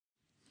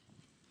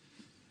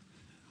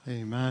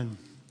Amen.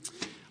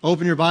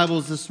 Open your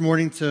Bibles this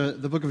morning to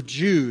the book of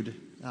Jude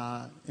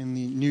in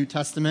the New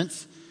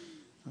Testament,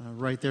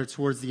 right there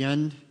towards the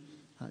end,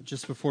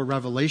 just before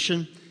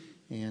Revelation.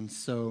 And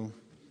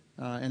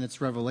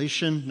it's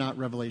Revelation, not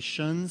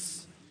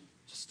Revelations.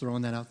 Just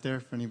throwing that out there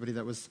for anybody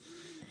that was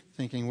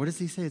thinking, what does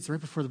he say? It's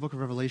right before the book of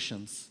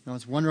Revelations. No,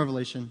 it's one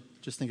Revelation.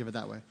 Just think of it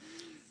that way.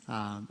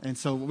 And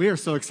so we are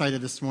so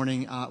excited this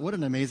morning. What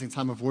an amazing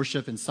time of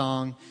worship and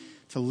song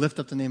to lift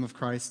up the name of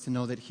Christ, to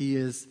know that he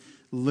is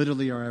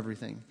literally our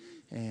everything.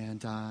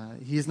 And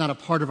he is not a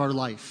part of our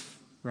life,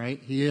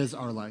 right? He is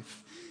our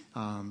life.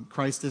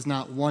 Christ is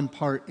not one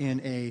part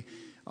in a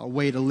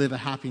way to live a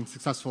happy and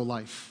successful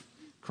life.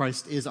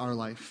 Christ is our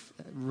life,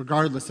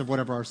 regardless of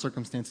whatever our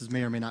circumstances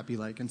may or may not be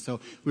like. And so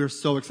we are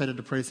so excited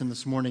to praise him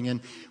this morning.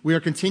 And we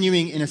are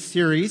continuing in a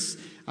series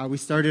we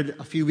started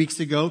a few weeks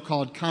ago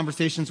called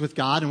Conversations with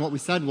God. And what we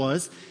said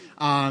was,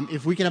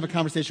 if we could have a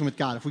conversation with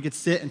God, if we could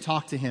sit and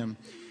talk to him,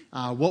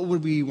 what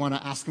would we want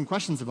to ask him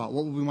questions about?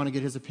 What would we want to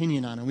get his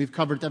opinion on? And we've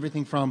covered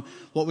everything from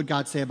what would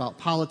God say about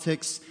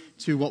politics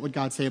to what would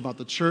God say about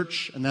the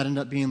church. And that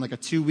ended up being like a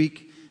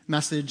 2-week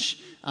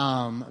message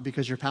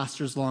because your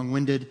pastor's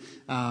long-winded.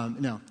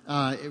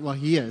 Well,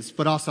 he is.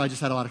 But also I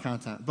just had a lot of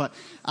content.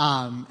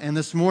 And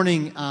this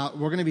morning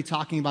we're going to be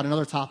talking about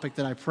another topic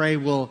that I pray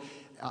will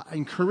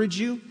encourage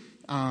you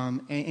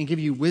and give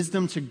you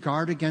wisdom to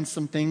guard against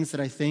some things that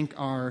I think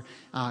are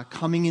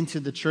coming into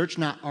the church,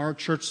 not our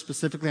church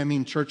specifically. I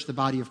mean church, the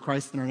body of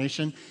Christ in our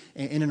nation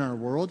and in our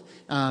world.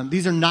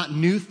 These are not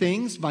new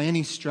things by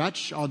any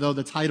stretch, although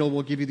the title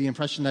will give you the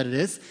impression that it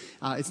is.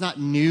 It's not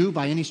new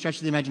by any stretch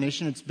of the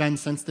imagination. It's been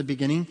since the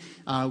beginning.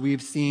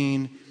 We've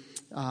seen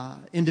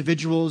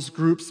individuals,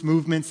 groups,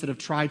 movements that have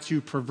tried to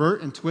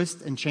pervert and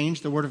twist and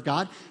change the Word of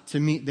God to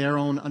meet their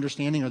own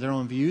understanding or their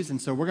own views. And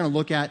so we're going to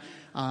look at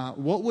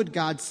what would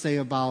God say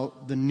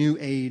about the New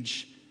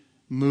Age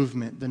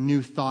movement, the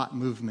New Thought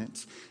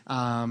movement.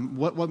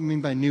 What we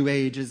mean by New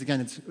Age is,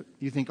 again,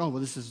 you think, oh, well,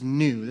 this is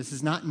new. This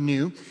is not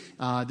new.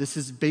 This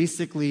is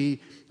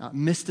basically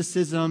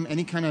mysticism,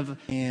 any kind of,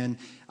 and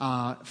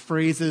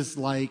phrases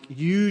like,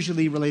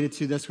 usually related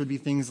to this would be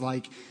things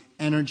like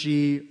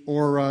energy,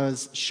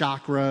 auras,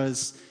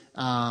 chakras.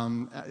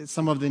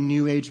 Some of the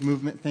New Age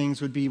movement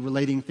things would be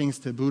relating things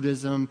to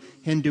Buddhism,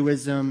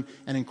 Hinduism,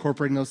 and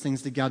incorporating those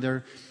things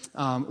together.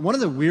 One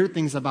of the weird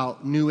things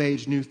about New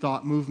Age, New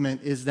Thought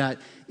movement is that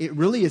it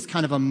really is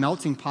kind of a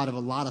melting pot of a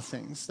lot of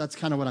things. That's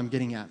kind of what I'm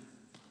getting at.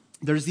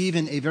 There's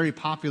even a very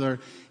popular,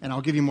 and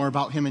I'll give you more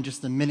about him in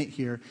just a minute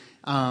here.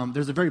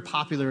 There's a very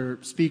popular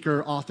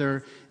speaker,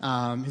 author.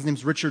 His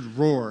name's Richard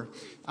Rohr.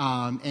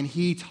 And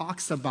he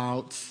talks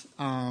about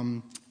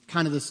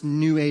kind of this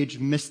New Age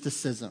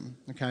mysticism,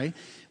 okay?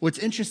 What's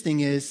interesting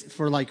is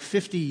for like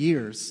 50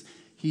 years,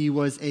 he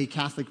was a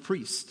Catholic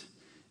priest.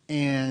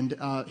 And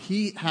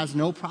he has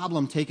no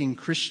problem taking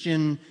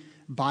Christian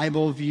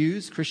Bible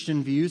views,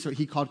 Christian views, or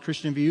he called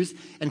Christian views,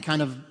 and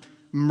kind of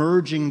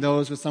merging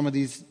those with some of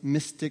these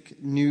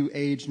mystic New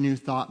Age, New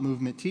Thought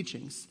movement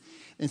teachings.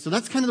 And so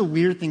that's kind of the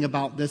weird thing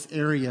about this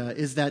area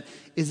is that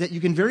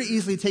you can very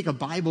easily take a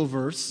Bible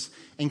verse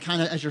and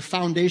kind of as your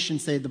foundation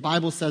say, the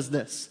Bible says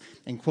this,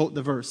 and quote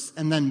the verse,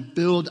 and then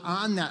build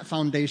on that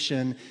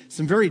foundation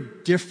some very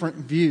different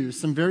views,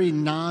 some very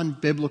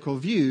non-biblical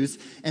views,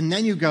 and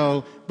then you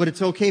go, but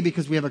it's okay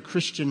because we have a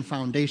Christian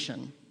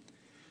foundation.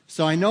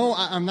 So I know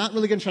I'm not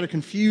really going to try to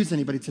confuse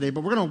anybody today,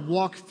 but we're going to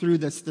walk through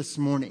this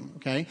morning,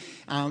 okay?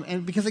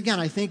 And because, again,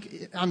 I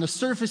think on the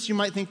surface you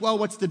might think, well,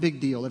 what's the big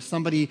deal? If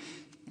somebody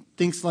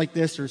thinks like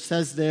this or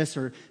says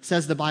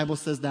the Bible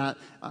says that.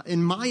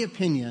 In my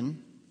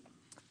opinion,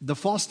 the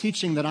false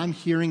teaching that I'm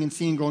hearing and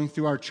seeing going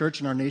through our church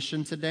and our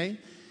nation today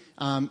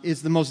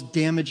is the most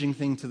damaging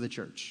thing to the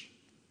church.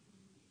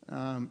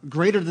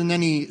 Greater than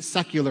any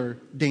secular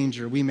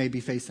danger we may be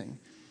facing.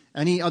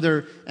 Any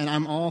other, and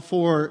I'm all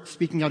for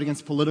speaking out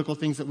against political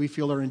things that we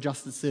feel are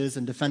injustices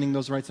and defending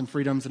those rights and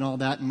freedoms and all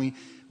that. And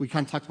we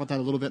kind of talked about that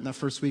a little bit in that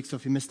first week. So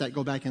if you missed that,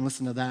 go back and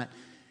listen to that.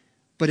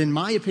 But in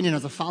my opinion,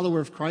 as a follower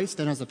of Christ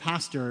and as a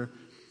pastor,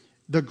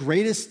 the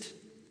greatest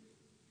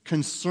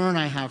concern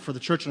I have for the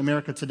church in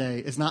America today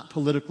is not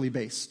politically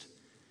based.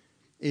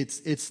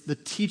 It's the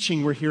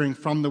teaching we're hearing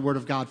from the Word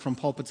of God from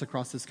pulpits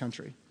across this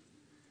country.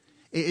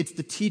 It's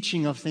the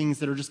teaching of things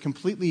that are just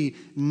completely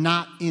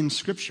not in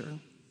Scripture,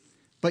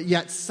 but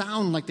yet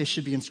sound like they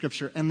should be in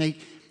Scripture. And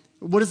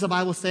what does the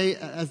Bible say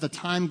as the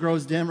time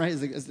grows dim, right?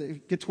 As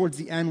they get towards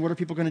the end, what are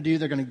people going to do?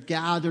 They're going to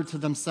gather to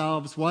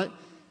themselves what?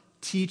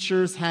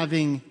 Teachers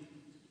having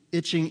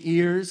itching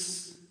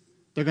ears.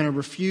 They're going to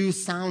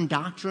refuse sound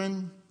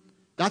doctrine.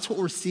 That's what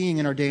we're seeing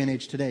in our day and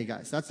age today,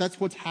 guys. That's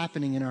what's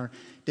happening in our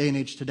day and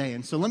age today.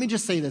 And so let me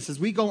just say this. As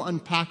we go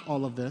unpack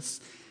all of this,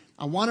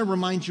 I want to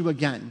remind you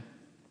again,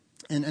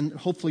 and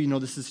hopefully you know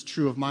this is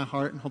true of my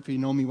heart, and hopefully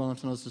you know me well enough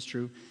to know this is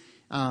true.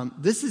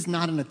 This is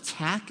not an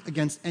attack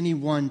against any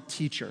one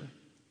teacher.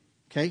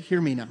 Okay?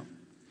 Hear me now.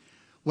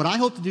 What I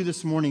hope to do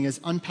this morning is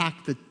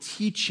unpack the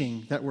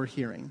teaching that we're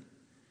hearing.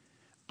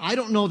 I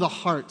don't know the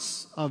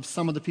hearts of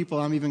some of the people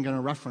I'm even going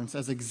to reference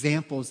as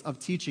examples of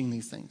teaching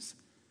these things.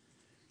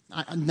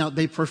 Now,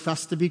 they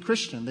profess to be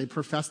Christian. They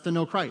profess to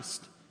know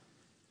Christ.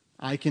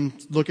 I can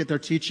look at their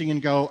teaching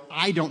and go,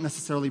 I don't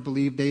necessarily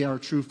believe they are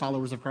true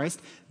followers of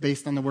Christ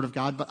based on the Word of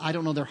God, but I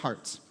don't know their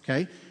hearts,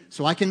 okay?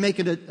 So I can make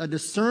it a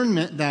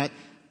discernment that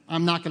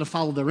I'm not going to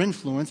follow their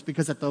influence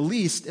because at the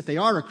least, if they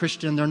are a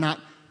Christian, they're not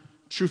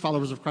true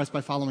followers of Christ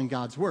by following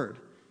God's Word.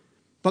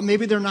 But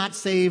maybe they're not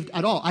saved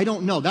at all. I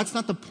don't know. That's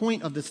not the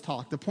point of this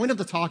talk. The point of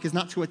the talk is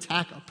not to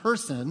attack a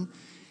person.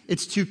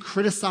 It's to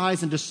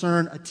criticize and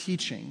discern a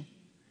teaching.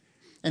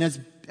 And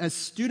as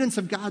students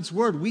of God's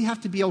Word, we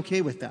have to be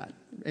okay with that,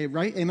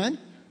 right? Amen?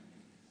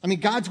 I mean,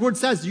 God's Word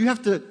says you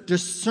have to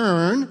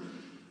discern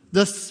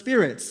the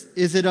spirits.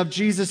 Is it of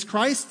Jesus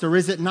Christ or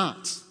is it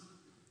not?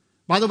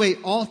 By the way,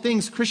 all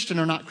things Christian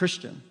are not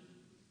Christian.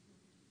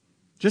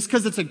 Just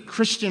because it's a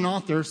Christian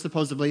author,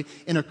 supposedly,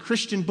 in a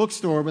Christian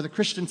bookstore with a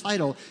Christian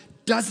title,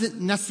 doesn't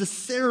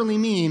necessarily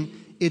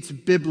mean it's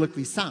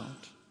biblically sound.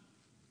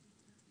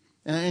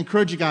 And I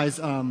encourage you guys,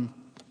 and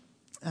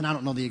I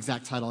don't know the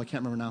exact title, I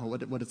can't remember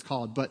now what it's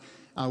called, but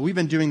we've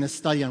been doing this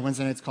study on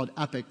Wednesday nights called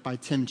Epic by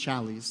Tim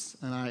Challies.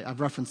 And I've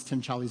referenced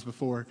Tim Challies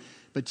before.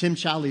 But Tim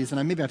Challies,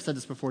 and maybe I've said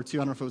this before too, I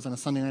don't know if it was on a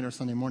Sunday night or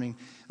Sunday morning.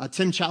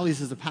 Tim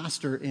Challies is a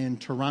pastor in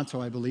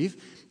Toronto, I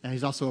believe. And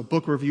he's also a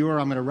book reviewer.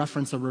 I'm going to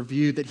reference a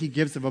review that he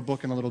gives of a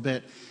book in a little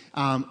bit.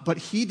 But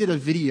he did a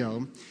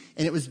video,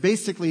 and it was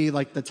basically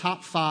like the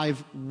top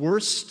 5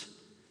 worst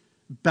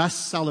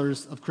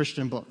bestsellers of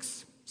Christian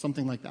books,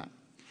 something like that.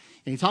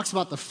 And he talks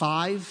about the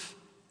five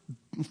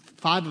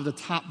of the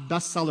top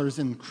bestsellers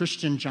in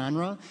Christian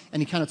genre,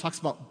 and he kind of talks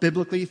about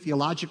biblically,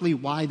 theologically,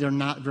 why they're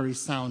not very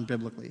sound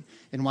biblically,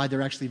 and why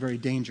they're actually very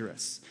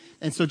dangerous.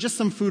 And so just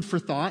some food for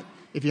thought.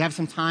 If you have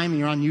some time and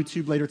you're on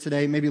YouTube later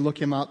today, maybe look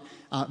him up.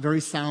 Very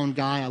sound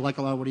guy. I like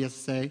a lot of what he has to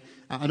say.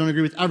 I don't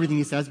agree with everything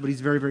he says, but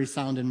he's very, very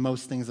sound in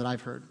most things that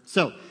I've heard.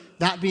 So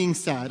that being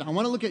said, I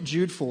want to look at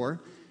Jude 4.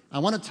 I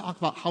want to talk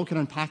about how we can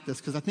unpack this,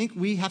 because I think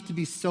we have to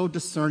be so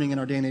discerning in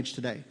our day and age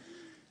today.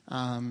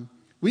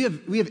 We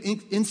have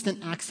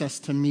instant access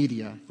to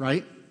media,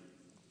 right?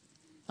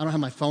 I don't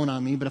have my phone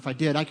on me, but if I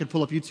did, I could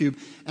pull up YouTube.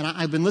 And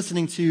I've been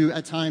listening to,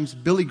 at times,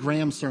 Billy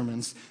Graham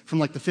sermons from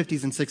like the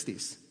 50s and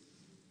 60s.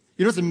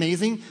 You know what's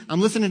amazing?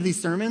 I'm listening to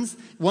these sermons.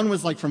 One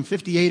was like from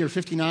 58 or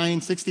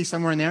 59, 60,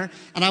 somewhere in there.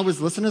 And I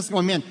was listening to this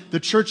going, man, the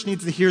church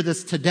needs to hear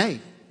this today.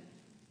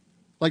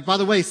 Like, by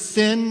the way,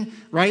 sin,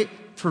 right?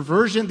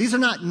 Perversion, these are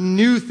not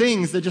new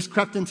things that just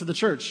crept into the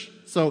church.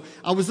 So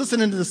I was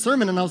listening to the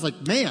sermon and I was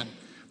like, man,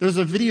 there's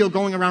a video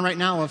going around right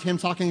now of him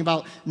talking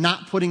about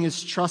not putting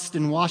his trust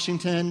in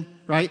Washington,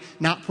 right?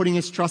 Not putting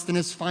his trust in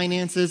his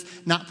finances,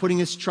 not putting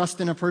his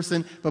trust in a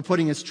person, but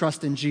putting his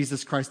trust in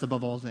Jesus Christ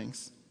above all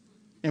things.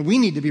 And we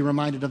need to be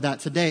reminded of that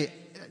today,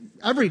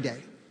 every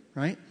day,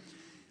 right?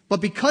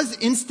 But because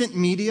instant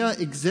media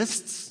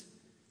exists,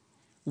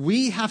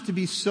 we have to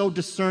be so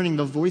discerning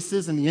the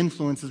voices and the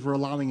influences we're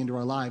allowing into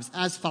our lives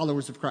as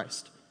followers of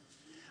Christ.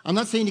 I'm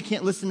not saying you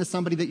can't listen to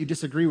somebody that you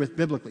disagree with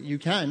biblically. You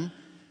can.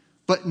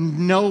 But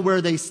know where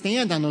they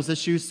stand on those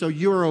issues so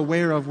you're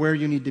aware of where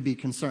you need to be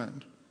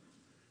concerned.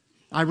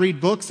 I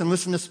read books and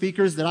listen to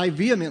speakers that I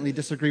vehemently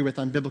disagree with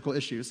on biblical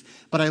issues.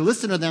 But I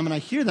listen to them and I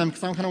hear them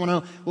because I kind of want to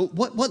know,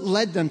 well, what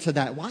led them to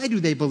that? Why do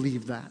they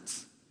believe that?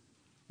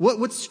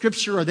 What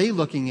scripture are they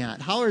looking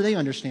at? How are they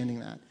understanding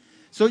that?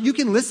 So you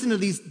can listen to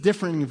these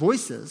different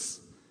voices,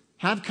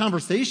 have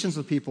conversations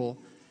with people,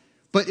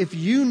 but if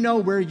you know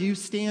where you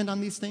stand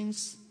on these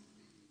things,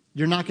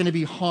 you're not going to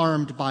be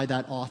harmed by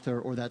that author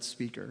or that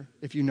speaker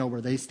if you know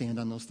where they stand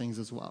on those things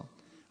as well.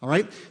 All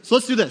right? So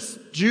let's do this.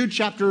 Jude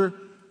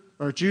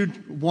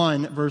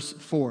 1, verse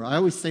 4. I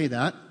always say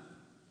that.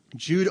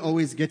 Jude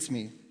always gets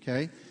me,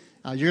 okay?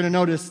 You're going to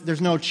notice there's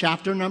no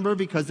chapter number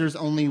because there's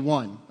only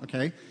one,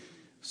 okay?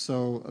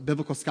 So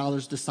biblical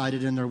scholars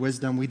decided in their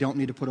wisdom we don't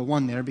need to put a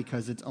 1 there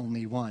because it's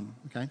only 1,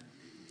 okay?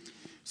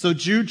 So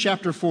Jude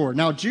chapter 4.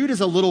 Now, Jude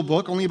is a little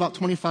book, only about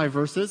 25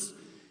 verses.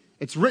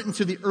 It's written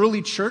to the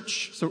early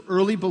church, so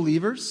early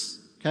believers,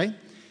 okay?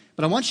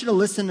 But I want you to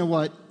listen to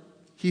what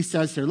he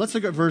says here. Let's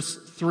look at verse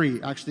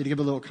 3, actually, to give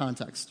a little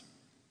context.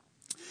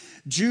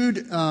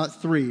 Jude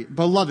 3,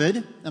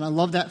 beloved, and I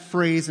love that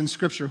phrase in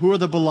Scripture. Who are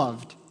the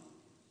beloved?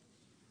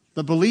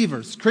 The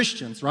believers,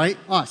 Christians, right?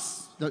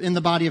 Us, in the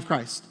body of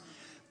Christ.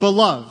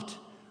 Beloved,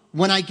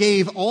 when I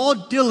gave all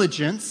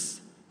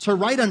diligence to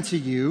write unto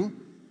you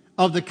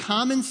of the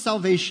common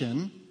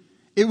salvation,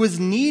 it was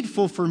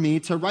needful for me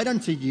to write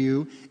unto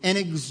you and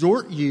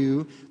exhort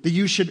you that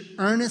you should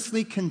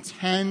earnestly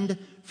contend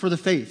for the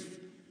faith,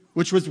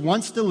 which was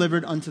once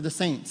delivered unto the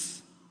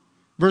saints.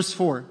 Verse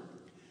 4,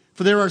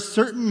 for there are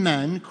certain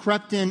men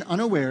crept in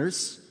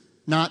unawares,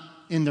 not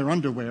in their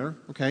underwear,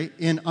 okay,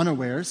 in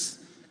unawares,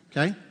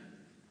 okay,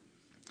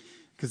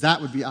 because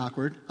that would be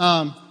awkward,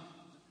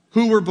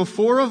 who were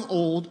before of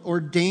old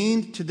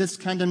ordained to this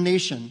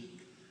condemnation,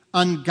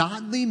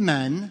 ungodly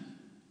men,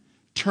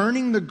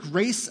 turning the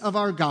grace of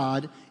our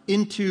God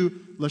into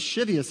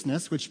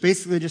lasciviousness, which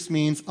basically just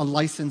means a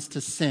license to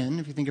sin,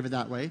 if you think of it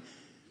that way,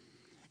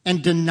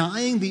 and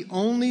denying the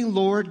only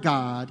Lord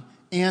God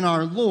and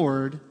our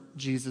Lord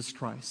Jesus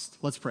Christ.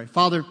 Let's pray.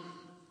 Father,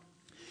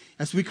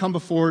 as we come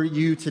before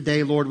you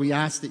today, Lord, we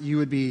ask that you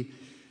would be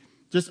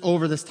just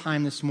over this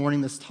time this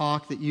morning, this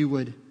talk, that you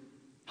would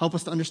help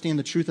us to understand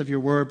the truth of your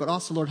word, but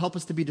also, Lord, help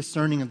us to be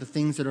discerning of the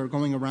things that are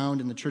going around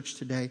in the church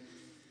today.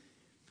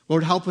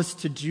 Lord, help us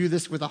to do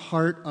this with a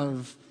heart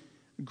of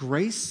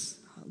grace.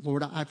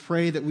 Lord, I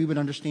pray that we would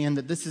understand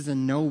that this is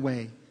in no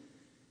way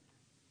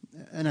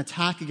an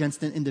attack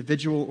against an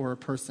individual or a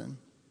person.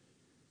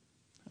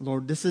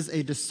 Lord, this is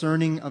a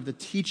discerning of the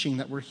teaching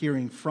that we're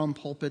hearing from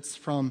pulpits,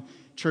 from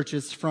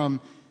churches,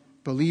 from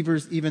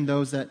believers, even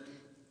those that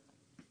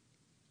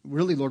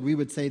really, Lord, we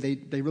would say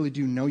they really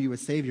do know you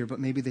as Savior, but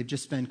maybe they've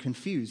just been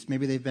confused.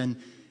 Maybe they've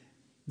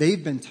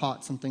been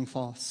taught something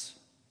false,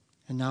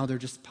 and now they're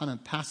just kind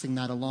of passing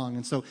that along.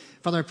 And so,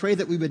 Father, I pray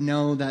that we would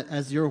know that,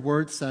 as your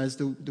word says,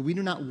 that we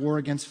do not war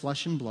against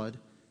flesh and blood,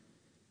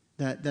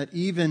 that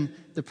even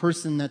the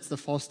person that's the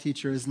false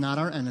teacher is not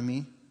our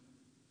enemy.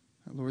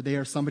 Lord, they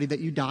are somebody that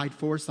you died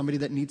for, somebody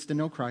that needs to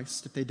know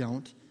Christ if they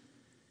don't.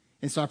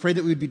 And so I pray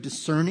that we would be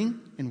discerning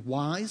and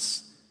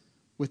wise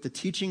with the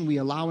teaching we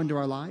allow into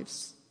our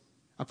lives.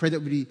 I pray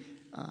that we be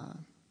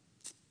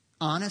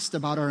honest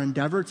about our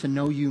endeavor to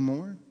know you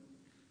more.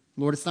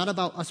 Lord, it's not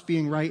about us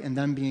being right and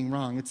them being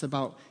wrong. It's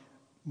about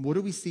what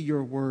do we see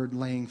your word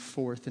laying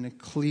forth in a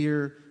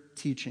clear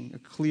teaching, a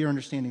clear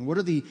understanding. What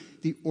are the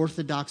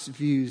orthodox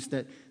views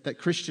that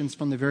Christians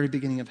from the very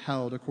beginning have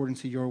held according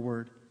to your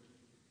word?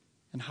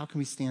 And how can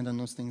we stand on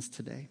those things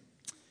today?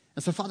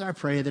 And so, Father, I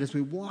pray that as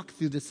we walk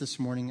through this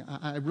morning,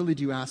 I really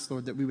do ask,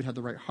 Lord, that we would have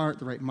the right heart,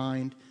 the right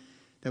mind,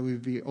 that we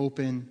would be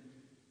open.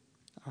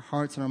 Our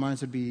hearts and our minds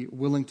would be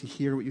willing to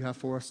hear what you have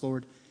for us,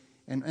 Lord.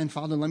 And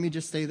Father, let me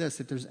just say this.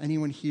 If there's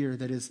anyone here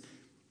that is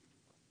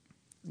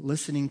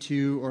listening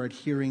to or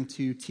adhering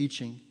to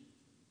teaching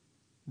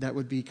that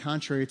would be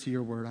contrary to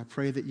your word, I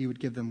pray that you would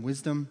give them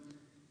wisdom,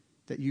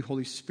 that you,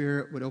 Holy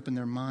Spirit, would open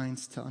their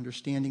minds to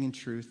understanding and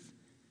truth.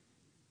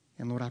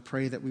 And Lord, I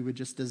pray that we would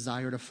just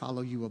desire to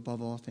follow you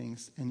above all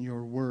things, and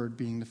your word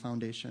being the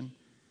foundation.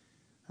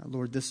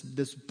 Lord, this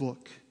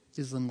book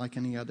is unlike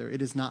any other.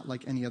 It is not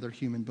like any other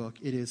human book.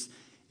 It is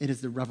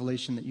the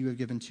revelation that you have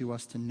given to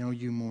us to know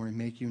you more and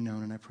make you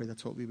known, and I pray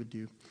that's what we would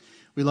do.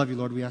 We love you,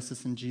 Lord. We ask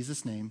this in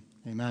Jesus' name.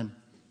 Amen.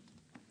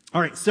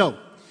 All right, so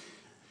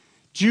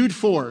Jude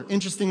 4,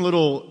 interesting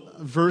little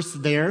verse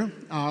there.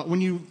 When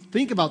you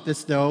think about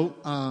this, though,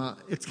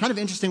 it's kind of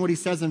interesting what he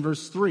says in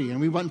verse 3, and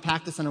we went and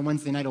packed this on a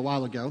Wednesday night a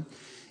while ago.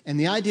 And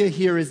the idea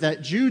here is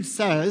that Jude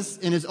says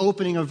in his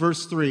opening of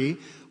verse 3,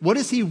 what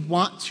does he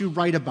want to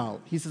write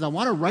about? He says, I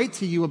want to write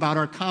to you about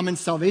our common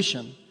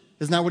salvation.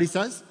 Isn't that what he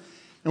says?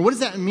 And what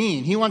does that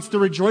mean? He wants to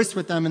rejoice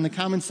with them in the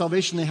common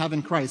salvation they have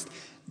in Christ.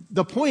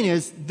 The point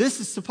is, this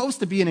is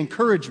supposed to be an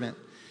encouragement.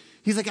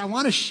 He's like, I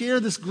want to share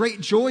this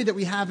great joy that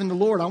we have in the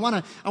Lord. I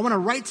want to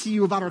write to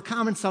you about our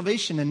common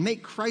salvation and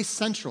make Christ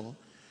central.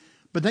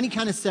 But then he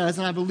kind of says,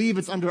 and I believe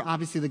it's under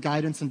obviously the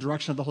guidance and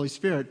direction of the Holy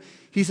Spirit,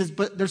 he says,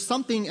 but there's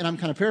something, and I'm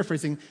kind of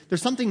paraphrasing,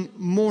 there's something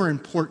more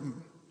important.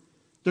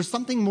 There's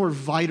something more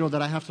vital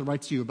that I have to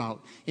write to you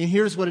about. And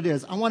here's what it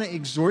is. I want to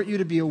exhort you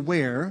to be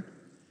aware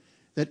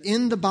that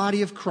in the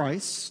body of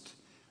Christ,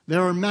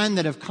 there are men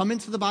that have come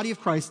into the body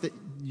of Christ that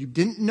you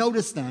didn't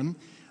notice them.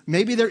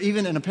 Maybe they're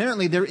even, and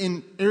apparently they're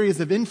in areas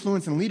of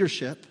influence and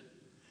leadership,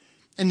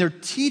 and they're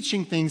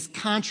teaching things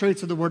contrary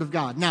to the Word of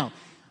God. Now,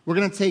 we're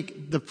going to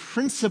take the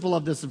principle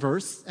of this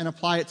verse and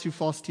apply it to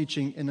false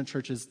teaching in the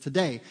churches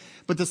today.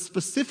 But the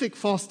specific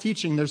false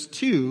teaching, there's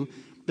two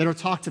that are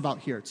talked about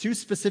here. Two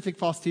specific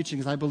false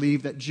teachings, I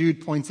believe, that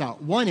Jude points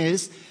out. One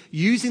is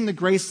using the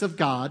grace of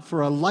God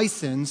for a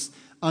license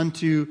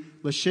unto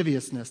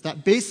lasciviousness.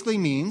 That basically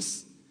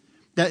means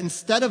that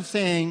instead of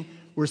saying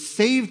we're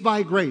saved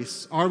by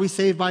grace, are we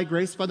saved by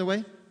grace, by the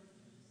way?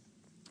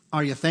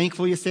 Are you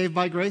thankful you're saved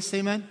by grace?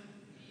 Amen?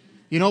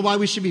 You know why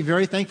we should be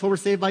very thankful we're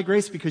saved by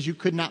grace? Because you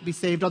could not be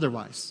saved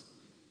otherwise.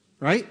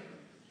 Right?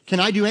 Can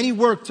I do any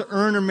work to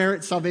earn or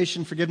merit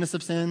salvation, forgiveness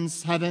of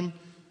sins, heaven?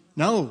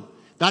 No.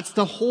 That's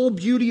the whole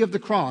beauty of the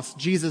cross.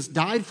 Jesus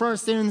died for our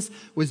sins,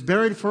 was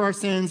buried for our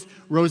sins,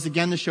 rose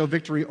again to show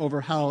victory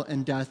over hell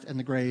and death and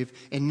the grave.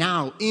 And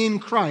now, in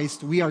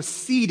Christ, we are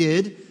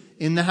seated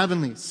in the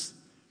heavenlies.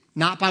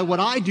 Not by what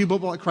I do, but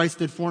what Christ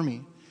did for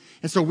me.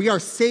 And so we are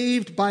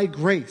saved by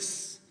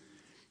grace.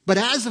 But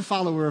as a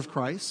follower of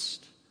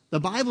Christ, the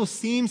Bible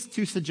seems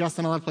to suggest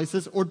in a lot of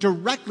places, or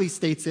directly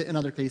states it in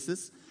other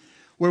cases,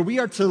 where we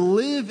are to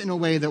live in a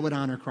way that would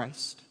honor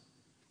Christ.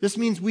 This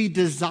means we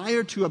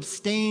desire to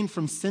abstain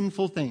from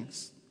sinful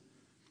things.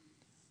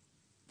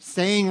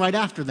 Saying right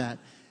after that,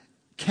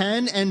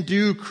 can and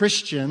do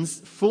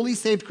Christians, fully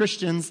saved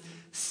Christians,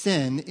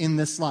 sin in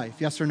this life?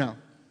 Yes or no?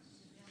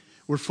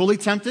 We're fully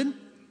tempted,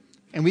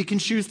 and we can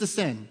choose to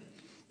sin.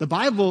 The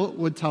Bible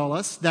would tell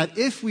us that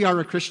if we are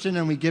a Christian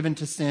and we give in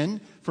to sin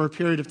for a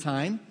period of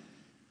time,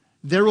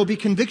 there will be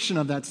conviction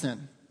of that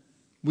sin.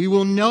 We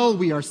will know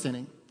we are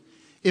sinning.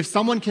 If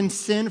someone can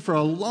sin for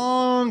a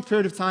long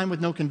period of time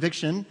with no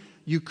conviction,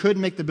 you could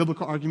make the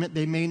biblical argument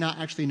they may not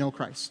actually know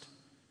Christ.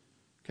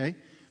 Okay?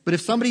 But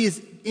if somebody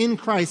is in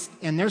Christ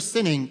and they're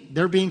sinning,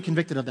 they're being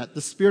convicted of that.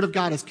 The Spirit of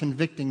God is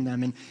convicting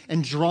them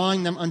and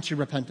drawing them unto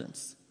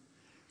repentance.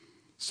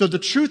 So the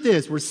truth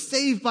is, we're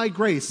saved by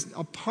grace,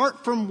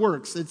 apart from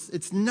works.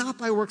 It's not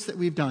by works that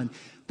we've done.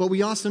 But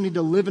we also need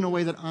to live in a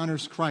way that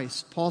honors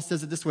Christ. Paul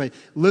says it this way: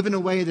 live in a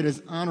way that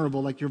is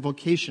honorable, like your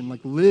vocation. Like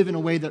live in a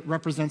way that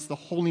represents the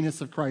holiness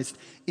of Christ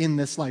in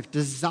this life.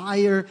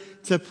 Desire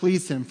to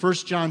please him. 1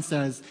 John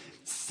says,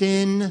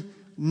 sin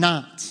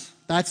not.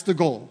 That's the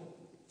goal.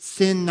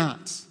 Sin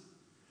not.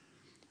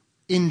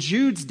 In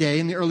Jude's day,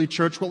 in the early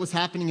church, what was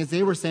happening is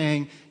they were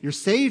saying, you're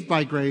saved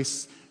by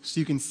grace,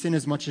 so you can sin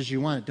as much as you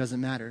want. It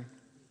doesn't matter.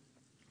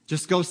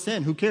 Just go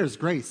sin. Who cares?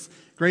 Grace.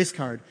 Grace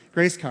card.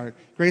 Grace card.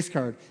 Grace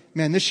card.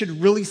 Man, this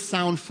should really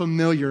sound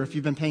familiar if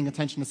you've been paying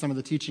attention to some of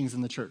the teachings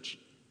in the church.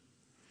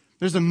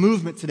 There's a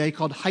movement today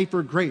called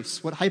hyper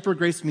grace. What hyper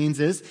grace means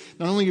is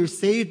not only you're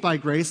saved by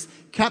grace,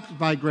 kept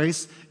by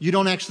grace, you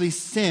don't actually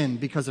sin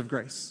because of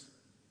grace,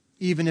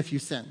 even if you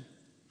sin.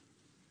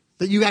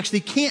 That you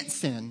actually can't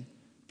sin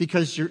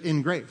because you're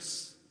in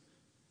grace.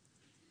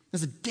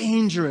 That's a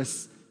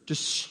dangerous,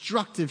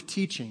 destructive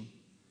teaching.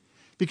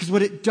 Because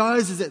what it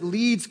does is it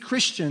leads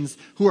Christians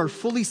who are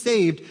fully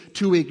saved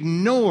to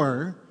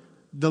ignore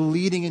the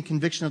leading and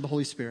conviction of the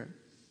Holy Spirit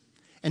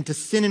and to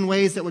sin in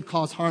ways that would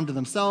cause harm to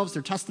themselves,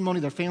 their testimony,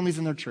 their families,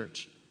 and their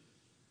church.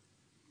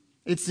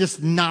 It's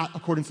just not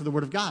according to the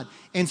Word of God.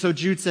 And so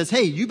Jude says,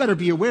 hey, you better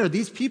be aware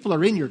these people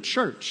are in your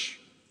church.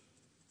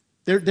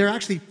 They're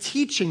actually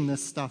teaching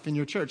this stuff in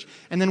your church.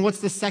 And then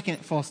what's the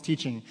second false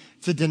teaching?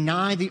 To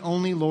deny the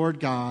only Lord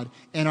God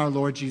and our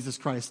Lord Jesus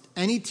Christ.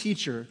 Any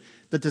teacher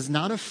that does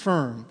not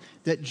affirm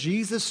that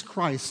Jesus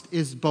Christ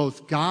is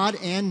both God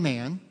and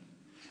man,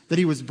 that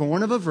he was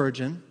born of a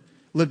virgin,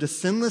 lived a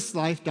sinless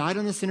life, died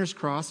on the sinner's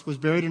cross, was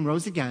buried and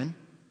rose again,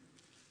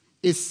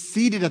 is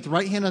seated at the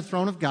right hand of the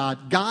throne of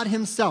God, God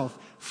himself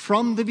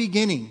from the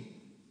beginning,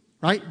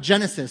 right?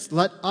 Genesis,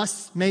 let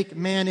us make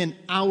man in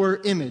our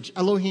image.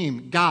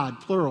 Elohim, God,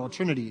 plural,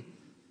 Trinity.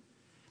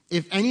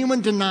 If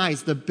anyone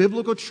denies the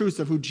biblical truths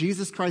of who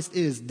Jesus Christ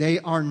is, they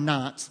are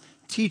not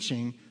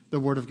teaching the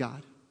Word of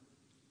God.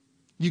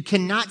 You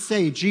cannot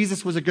say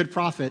Jesus was a good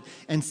prophet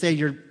and say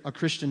you're a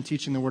Christian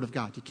teaching the Word of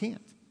God. You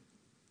can't.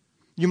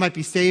 You might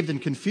be saved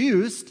and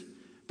confused,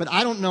 but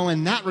I don't know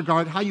in that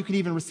regard how you can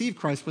even receive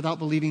Christ without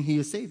believing he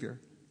is Savior.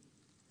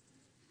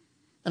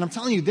 And I'm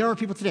telling you, there are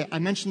people today. I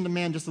mentioned a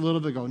man just a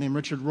little bit ago named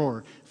Richard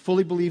Rohr,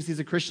 fully believes he's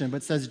a Christian,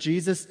 but says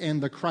Jesus and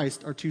the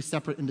Christ are two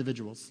separate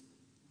individuals.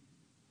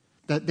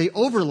 That they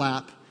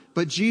overlap,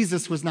 but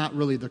Jesus was not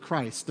really the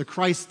Christ. The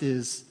Christ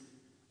is,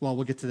 well,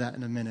 we'll get to that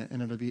in a minute,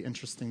 and it'll be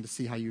interesting to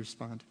see how you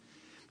respond.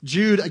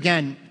 Jude,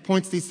 again,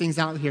 points these things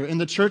out here. In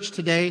the church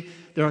today,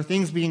 there are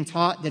things being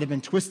taught that have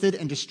been twisted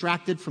and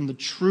distracted from the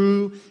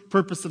true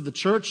purpose of the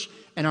church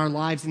and our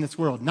lives in this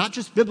world. Not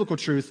just biblical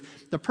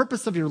truth, the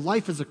purpose of your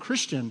life as a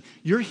Christian.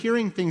 You're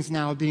hearing things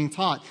now being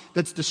taught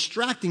that's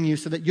distracting you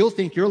so that you'll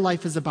think your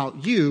life is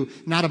about you,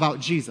 not about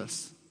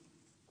Jesus.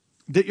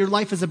 That your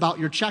life is about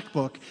your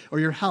checkbook or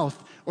your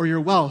health or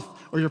your wealth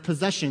or your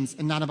possessions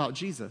and not about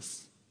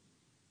Jesus.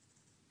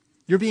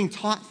 You're being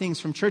taught things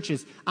from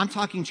churches. I'm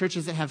talking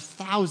churches that have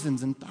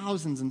thousands and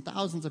thousands and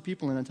thousands of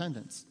people in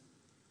attendance.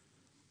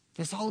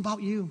 It's all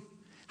about you.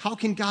 How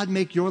can God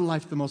make your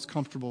life the most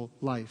comfortable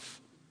life?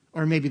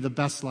 Or maybe the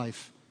best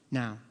life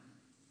now?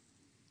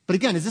 But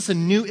again, is this a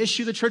new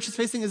issue the church is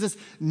facing? Is this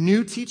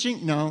new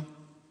teaching? No.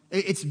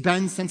 It's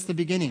been since the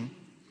beginning.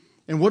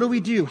 And what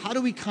do? How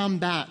do we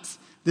combat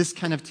this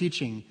kind of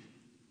teaching?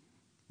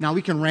 Now,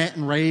 we can rant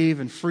and rave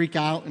and freak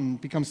out and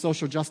become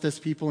social justice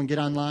people and get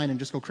online and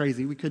just go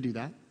crazy. We could do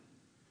that.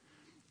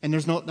 And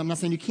I'm not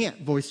saying you can't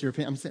voice your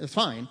opinion. I'm saying it's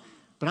fine.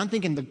 But I'm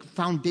thinking the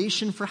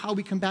foundation for how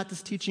we combat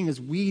this teaching is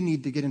we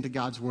need to get into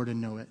God's Word and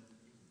know it.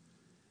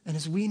 And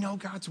as we know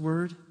God's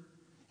Word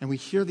and we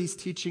hear these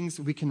teachings,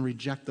 we can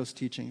reject those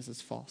teachings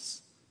as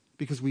false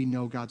because we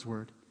know God's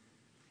Word.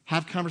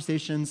 Have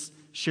conversations,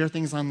 share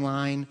things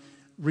online,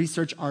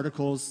 research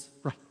articles.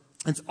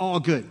 It's all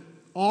good.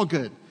 All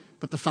good.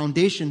 But the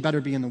foundation better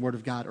be in the Word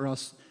of God, or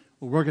else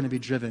we're going to be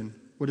driven,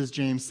 what does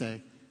James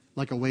say?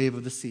 Like a wave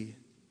of the sea,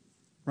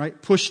 right?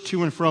 Pushed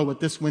to and fro with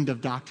this wind of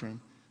doctrine.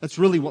 That's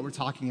really what we're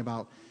talking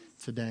about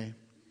today.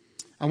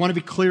 I want to be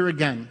clear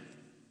again.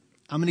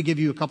 I'm going to give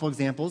you a couple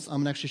examples. I'm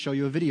going to actually show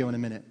you a video in a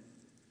minute.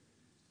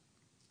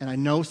 And I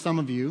know some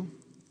of you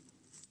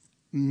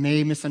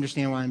may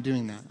misunderstand why I'm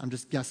doing that. I'm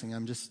just guessing.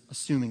 I'm just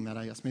assuming that,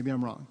 I guess. Maybe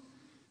I'm wrong.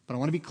 But I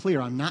want to be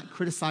clear. I'm not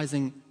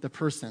criticizing the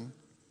person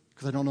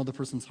because I don't know the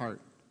person's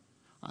heart.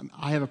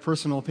 I have a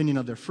personal opinion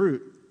of their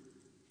fruit,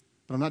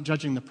 but I'm not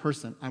judging the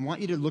person. I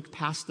want you to look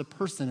past the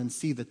person and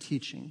see the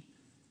teaching.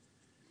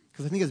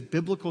 Because I think as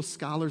biblical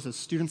scholars, as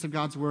students of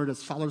God's Word,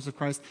 as followers of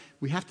Christ,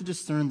 we have to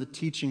discern the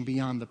teaching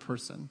beyond the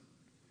person.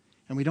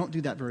 And we don't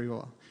do that very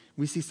well.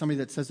 We see somebody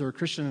that says they're a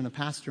Christian and a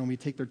pastor, and we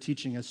take their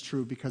teaching as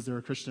true because they're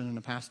a Christian and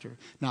a pastor,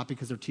 not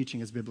because their teaching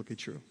is biblically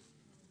true.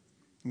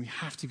 And we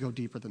have to go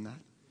deeper than that.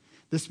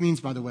 This means,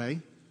 by the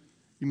way,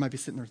 You might be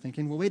sitting there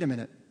thinking, well, wait a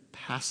minute,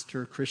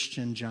 Pastor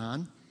Christian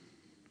John,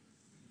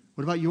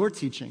 what about your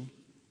teaching?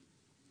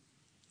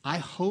 I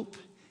hope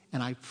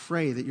and I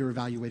pray that you're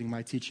evaluating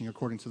my teaching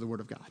according to the Word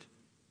of God.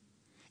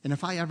 And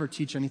if I ever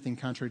teach anything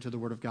contrary to the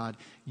Word of God,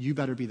 you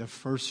better be the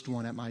first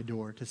one at my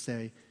door to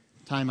say,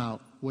 time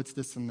out, what's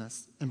this and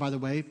this? And by the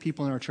way,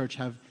 people in our church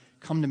have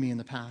come to me in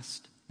the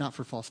past, not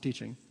for false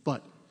teaching,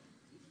 but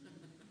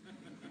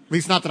at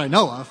least not that I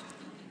know of,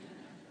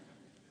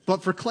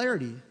 but for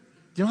clarity.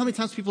 Do you know how many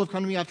times people have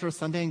come to me after a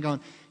Sunday and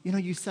gone,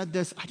 you said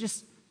this,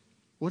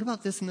 what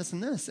about this and this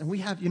and this? And we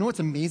have,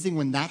 what's amazing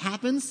when that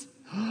happens?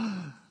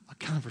 A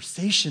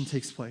conversation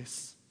takes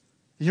place.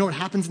 You know what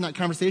happens in that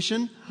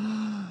conversation?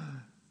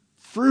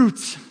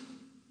 Fruit.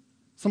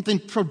 Something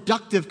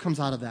productive comes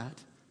out of that.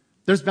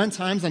 There's been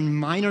times on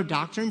minor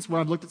doctrines where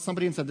I've looked at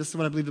somebody and said, this is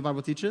what I believe the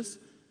Bible teaches.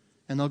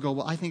 And they'll go,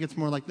 well, I think it's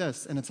more like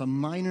this. And it's a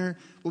minor,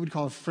 what we'd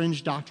call a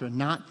fringe doctrine,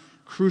 not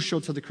crucial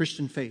to the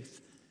Christian faith.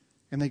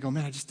 And they go,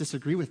 man, I just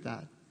disagree with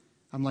that.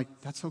 I'm like,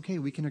 that's okay.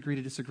 We can agree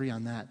to disagree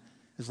on that.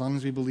 As long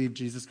as we believe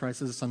Jesus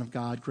Christ is the Son of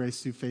God,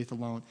 grace through faith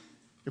alone.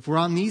 If we're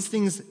on these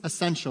things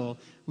essential,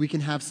 we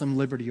can have some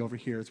liberty over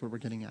here is what we're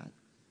getting at.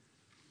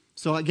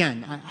 So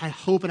again, I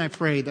hope and I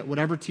pray that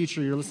whatever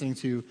teacher you're listening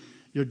to,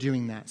 you're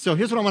doing that. So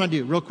here's what I want to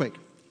do real quick.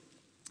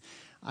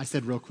 I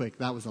said real quick.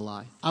 That was a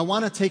lie. I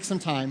want to take some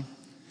time.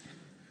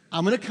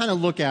 I'm going to kind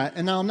of look at,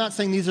 and now I'm not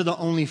saying these are the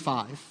only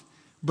 5,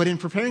 but in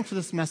preparing for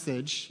this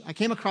message, I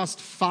came across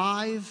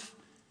 5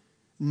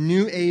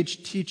 New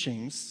Age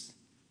teachings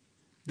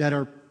that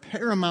are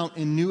paramount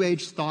in New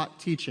Age thought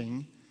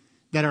teaching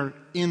that are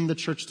in the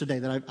church today,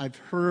 that I've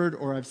heard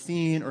or I've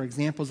seen or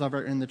examples of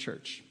are in the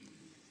church.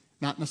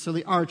 Not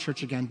necessarily our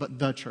church again, but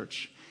the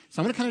church.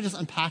 So I'm going to kind of just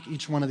unpack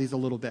each one of these a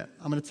little bit.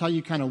 I'm going to tell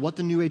you kind of what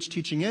the New Age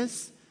teaching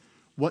is,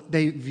 what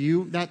they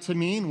view that to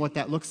mean, what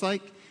that looks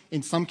like,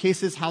 in some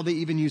cases how they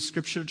even use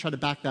Scripture to try to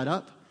back that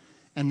up,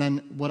 and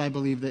then what I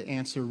believe the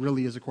answer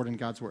really is according to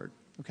God's Word.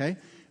 Okay?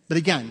 But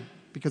again,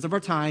 because of our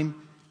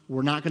time,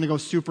 we're not going to go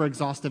super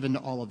exhaustive into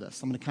all of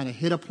this. I'm going to kind of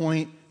hit a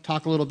point,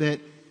 talk a little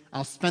bit.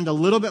 I'll spend a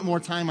little bit more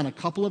time on a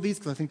couple of these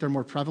because I think they're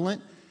more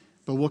prevalent,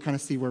 but we'll kind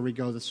of see where we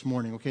go this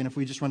morning, okay? And if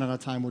we just run out of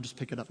time, we'll just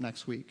pick it up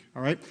next week,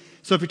 all right?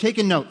 So if you're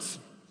taking notes,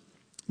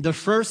 the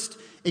first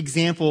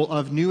example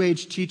of New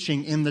Age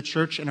teaching in the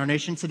church in our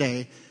nation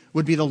today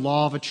would be the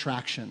law of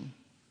attraction.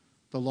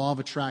 The law of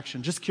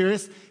attraction. Just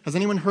curious, has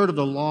anyone heard of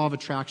the law of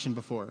attraction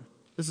before?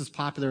 This is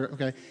popular,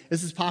 okay?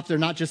 This is popular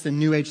not just in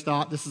New Age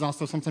thought. This is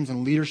also sometimes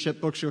in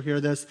leadership books you'll hear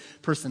this.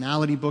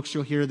 Personality books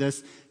you'll hear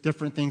this.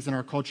 Different things in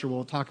our culture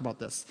we'll talk about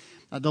this.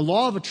 The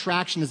law of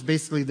attraction is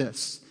basically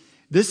this.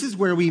 This is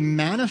where we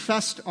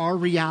manifest our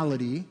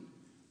reality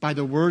by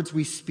the words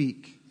we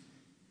speak.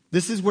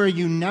 This is where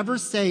you never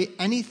say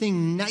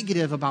anything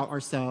negative about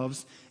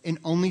ourselves and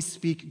only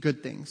speak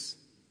good things.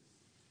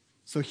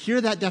 So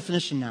hear that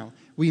definition now.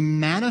 We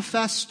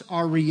manifest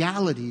our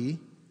reality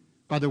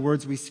by the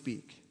words we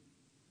speak.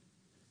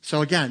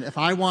 So again, if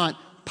I want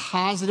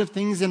positive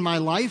things in my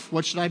life,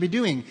 what should I be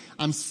doing?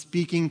 I'm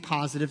speaking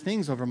positive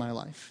things over my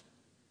life.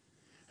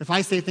 If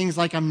I say things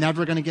like, I'm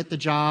never going to get the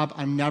job,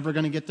 I'm never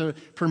going to get the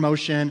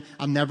promotion,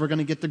 I'm never going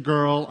to get the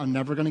girl, I'm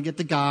never going to get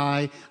the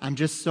guy, I'm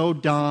just so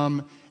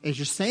dumb, as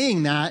you're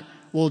saying that,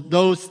 well,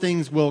 those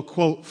things will,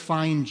 quote,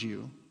 find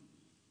you.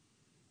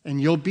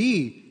 And you'll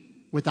be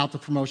without the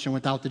promotion,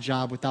 without the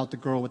job, without the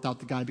girl, without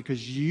the guy,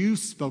 because you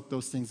spoke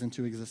those things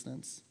into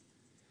existence.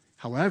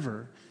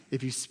 However,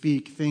 if you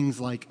speak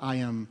things like, I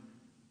am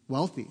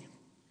wealthy,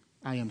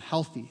 I am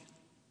healthy.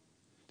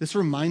 This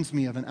reminds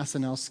me of an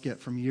SNL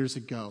skit from years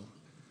ago.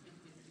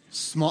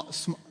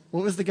 What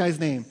was the guy's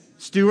name?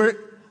 Stuart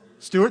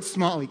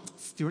Smalley.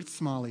 Stuart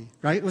Smalley,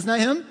 right? Wasn't that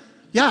him?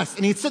 Yes,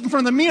 and he'd sit in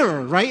front of the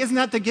mirror, right? Isn't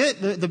that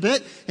the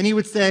bit? And he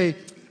would say,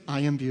 I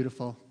am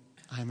beautiful,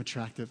 I am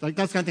attractive. Like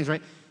those kind of things,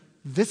 right?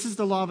 This is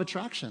the law of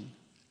attraction.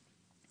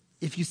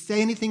 If you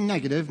say anything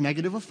negative,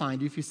 negative will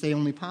find you. If you say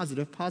only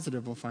positive,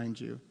 positive will find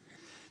you.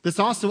 This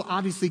also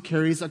obviously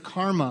carries a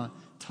karma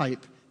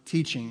type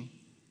teaching.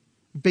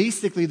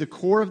 Basically, the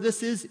core of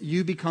this is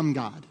you become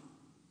God.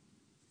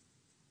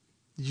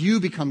 You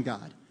become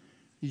God.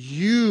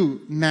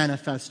 You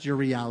manifest your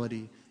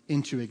reality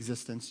into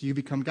existence. You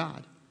become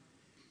God.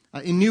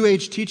 In New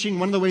Age teaching,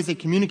 one of the ways they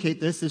communicate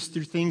this is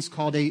through things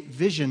called a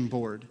vision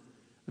board.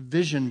 A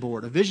vision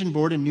board. A vision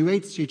board in New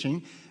Age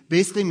teaching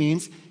basically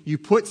means you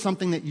put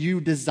something that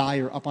you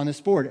desire up on this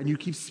board and you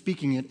keep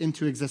speaking it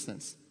into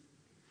existence.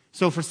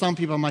 So for some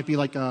people, it might be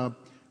like a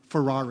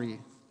Ferrari,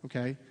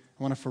 okay?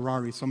 I want a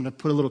Ferrari, so I'm going to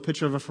put a little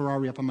picture of a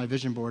Ferrari up on my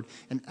vision board,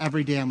 and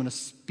every day I'm going to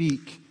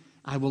speak,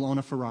 I will own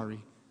a Ferrari.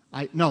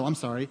 I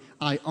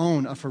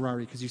own a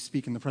Ferrari, because you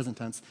speak in the present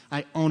tense.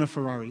 I own a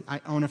Ferrari. I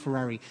own a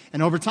Ferrari.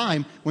 And over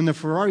time, when the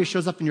Ferrari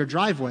shows up in your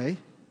driveway,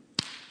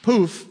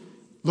 poof,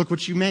 look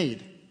what you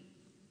made.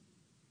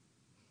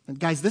 And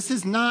guys, this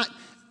is not,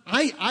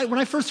 when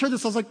I first heard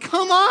this, I was like,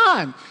 come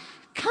on.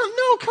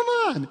 Come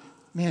on.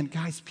 Man,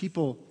 guys,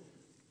 people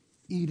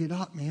eat it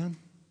up, man.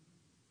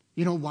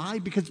 You know why?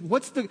 Because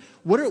what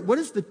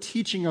is the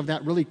teaching of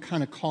that really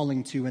kind of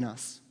calling to in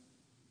us?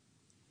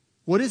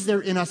 What is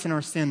there in us in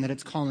our sin that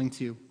it's calling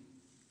to?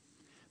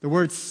 The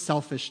word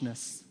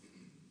selfishness,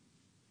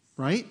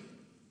 right?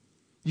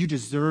 You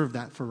deserve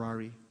that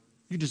Ferrari.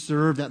 You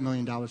deserve that $1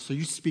 million, so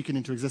you speak it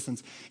into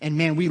existence. And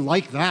man, we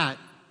like that.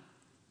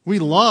 We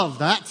love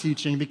that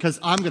teaching because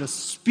I'm going to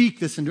speak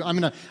this into, I'm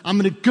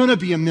going to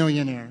be a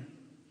millionaire.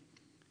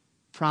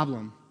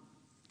 Problem.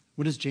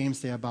 What does James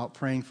say about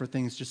praying for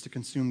things just to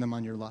consume them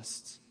on your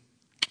lusts?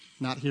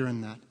 Not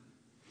hearing that.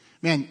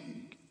 Man,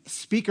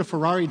 speak a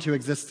Ferrari into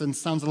existence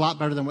sounds a lot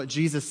better than what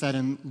Jesus said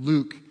in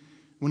Luke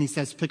when he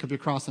says, pick up your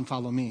cross and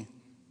follow me.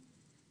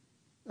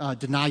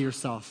 Deny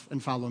yourself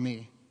and follow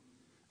me.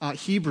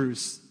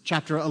 Hebrews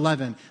chapter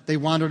 11, they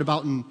wandered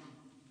about in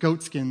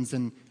goatskins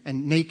and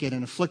naked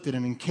and afflicted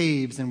and in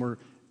caves and were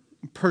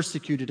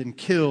persecuted and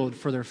killed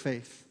for their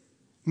faith.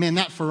 Man,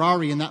 that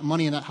Ferrari and that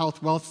money and that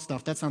health, wealth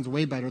stuff, that sounds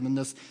way better than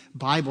this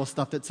Bible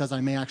stuff that says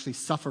I may actually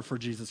suffer for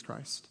Jesus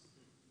Christ.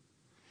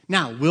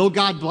 Now, will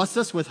God bless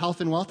us with health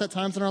and wealth at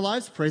times in our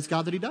lives? Praise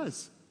God that he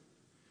does.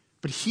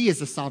 But he is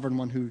the sovereign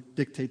one who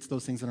dictates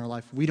those things in our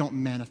life. We don't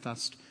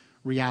manifest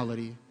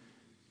reality.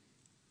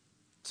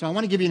 So I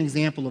want to give you an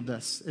example of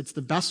this. It's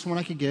the best one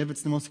I could give.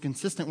 It's the most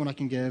consistent one I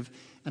can give.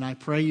 And I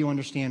pray you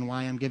understand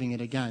why I'm giving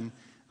it again.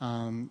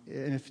 And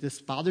if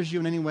this bothers you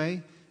in any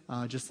way,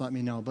 just let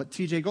me know. But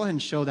TJ, go ahead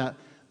and show that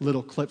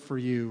little clip for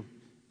you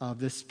of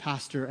this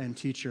pastor and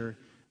teacher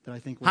that I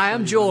think will Hi,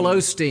 I'm Joel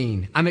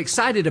Osteen. I'm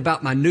excited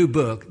about my new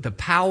book, The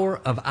Power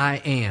of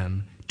I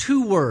Am.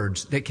 2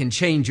 words that can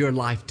change your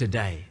life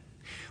today.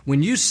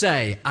 When you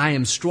say, I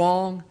am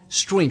strong,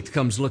 strength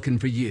comes looking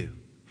for you.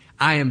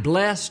 I am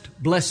blessed,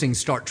 blessings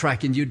start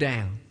tracking you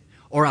down.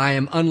 Or I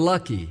am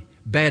unlucky,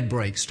 bad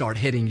breaks start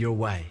heading your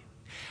way.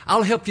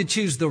 I'll help you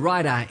choose the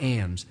right I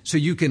ams so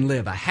you can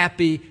live a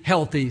happy,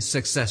 healthy,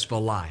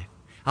 successful life.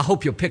 I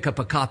hope you'll pick up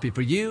a copy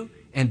for you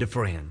and a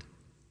friend.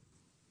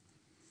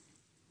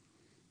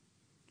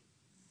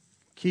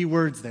 Key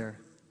words there.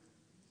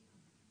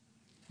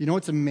 You know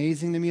what's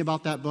amazing to me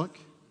about that book?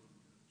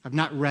 I've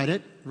not read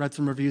it, read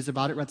some reviews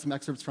about it, read some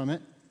excerpts from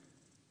it.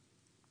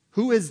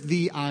 Who is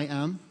the I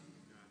am?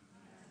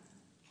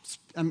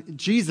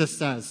 Jesus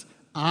says,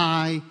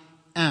 I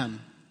am.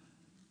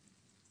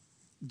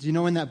 Do you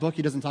know in that book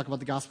he doesn't talk about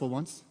the gospel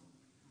once?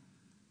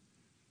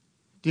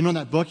 Do you know in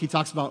that book he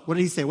talks about, what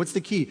did he say? What's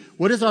the key?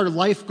 What is our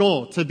life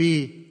goal? To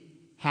be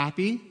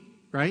happy,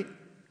 right?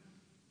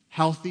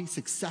 Healthy,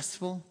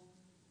 successful.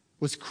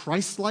 Was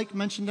Christ-like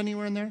mentioned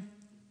anywhere in there?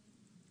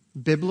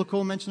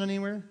 Biblical mentioned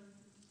anywhere?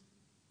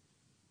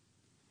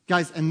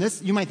 Guys, and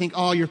this, you might think,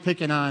 oh, you're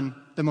picking on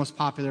the most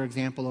popular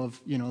example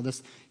of,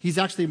 this. He's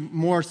actually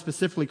more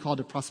specifically called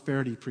a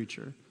prosperity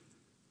preacher.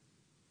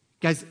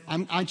 Guys,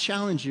 I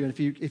challenge you,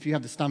 if you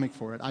have the stomach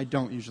for it. I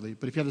don't usually,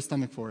 but if you have the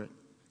stomach for it.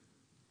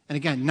 And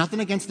again, nothing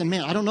against the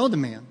man. I don't know the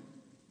man.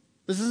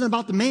 This isn't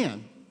about the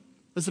man.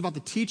 This is about the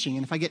teaching.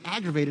 And if I get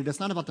aggravated, it's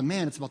not about the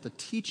man, it's about the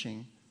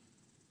teaching.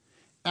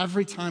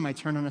 Every time I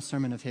turn on a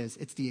sermon of his,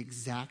 it's the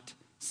exact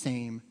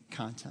same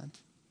content.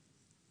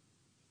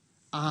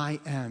 I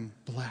am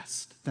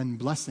blessed. Then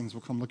blessings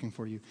will come looking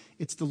for you.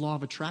 It's the law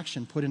of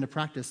attraction put into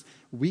practice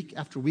week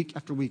after week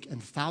after week,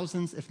 and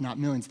thousands, if not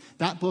millions.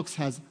 That book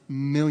has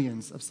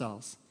millions of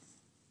sales.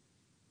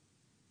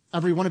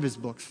 Every one of his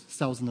books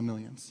sells in the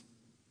millions.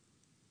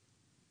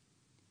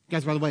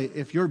 Guys, by the way,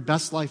 if your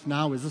best life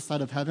now is this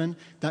side of heaven,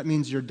 that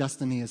means your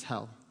destiny is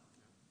hell.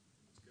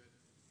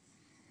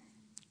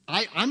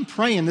 I'm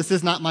praying this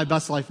is not my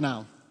best life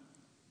now.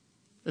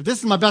 If this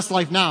is my best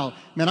life now,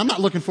 man, I'm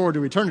not looking forward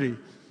to eternity.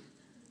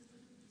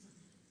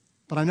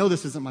 But I know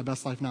this isn't my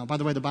best life now. By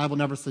the way, the Bible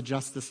never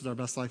suggests this is our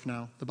best life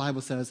now. The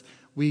Bible says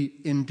we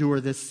endure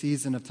this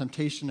season of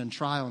temptation and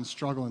trial and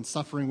struggle and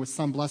suffering with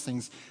some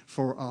blessings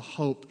for a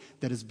hope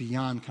that is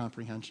beyond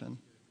comprehension.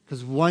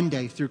 Because one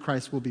day, through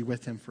Christ, we'll be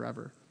with him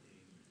forever.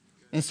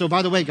 And so,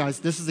 by the way, guys,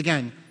 this is,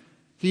 again,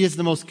 he is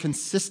the most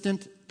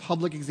consistent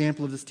public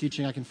example of this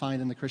teaching I can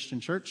find in the Christian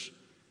church.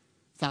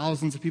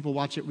 Thousands of people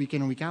watch it week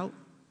in and week out.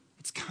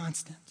 It's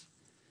constant.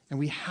 And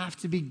we have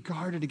to be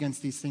guarded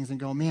against these things and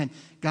go, man,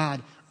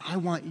 God, I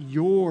want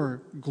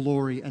your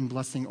glory and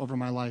blessing over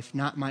my life,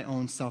 not my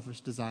own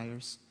selfish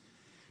desires.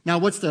 Now,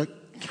 what's the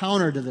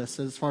counter to this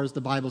as far as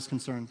the Bible's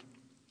concerned?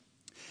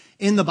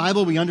 In the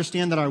Bible, we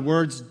understand that our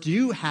words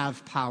do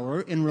have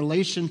power in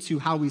relation to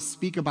how we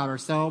speak about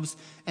ourselves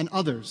and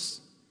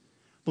others.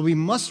 But we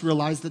must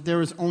realize that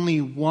there is only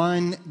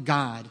one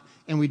God,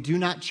 and we do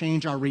not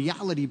change our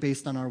reality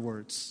based on our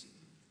words.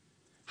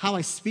 How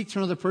I speak to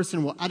another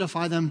person will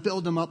edify them,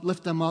 build them up,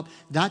 lift them up.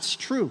 That's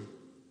true.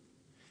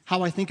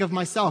 How I think of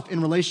myself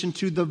in relation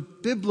to the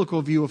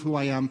biblical view of who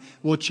I am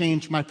will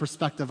change my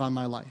perspective on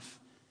my life,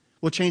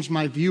 will change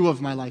my view of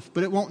my life,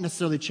 but it won't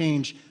necessarily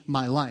change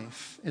my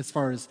life as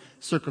far as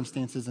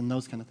circumstances and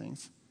those kind of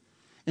things.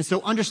 And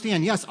so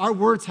understand, yes, our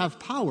words have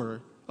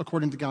power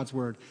according to God's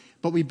word,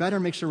 but we better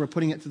make sure we're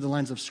putting it through the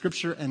lens of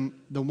Scripture and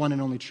the one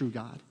and only true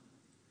God.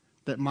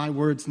 That my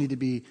words need to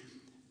be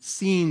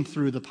seen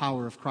through the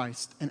power of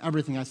Christ, and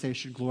everything I say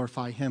should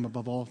glorify him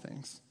above all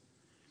things.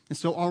 And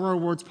so are our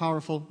words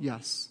powerful?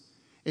 Yes.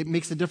 It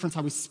makes a difference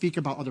how we speak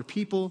about other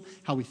people,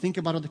 how we think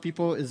about other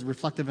people is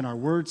reflective in our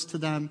words to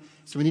them.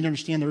 So we need to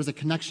understand there is a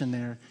connection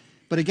there.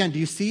 But again, do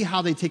you see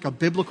how they take a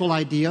biblical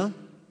idea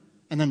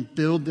and then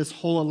build this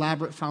whole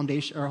elaborate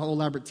foundation or whole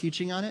elaborate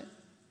teaching on it?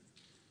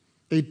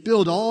 They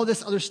build all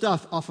this other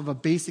stuff off of a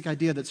basic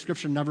idea that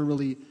Scripture never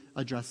really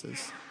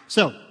addresses.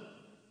 So,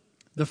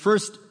 the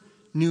first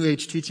New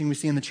Age teaching we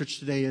see in the church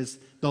today is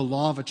the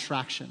law of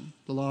attraction.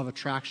 The law of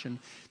attraction.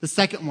 The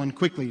second one,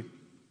 quickly,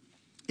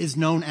 is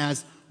known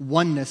as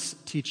oneness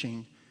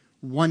teaching.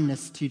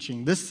 Oneness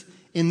teaching.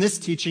 In this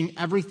teaching,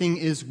 everything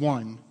is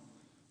one.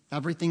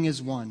 Everything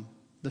is one.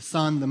 The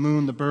sun, the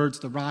moon, the birds,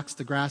 the rocks,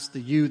 the grass,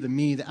 the you, the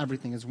me, the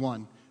everything is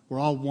one. We're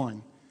all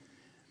one.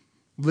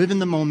 Live in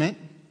the moment,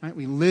 right?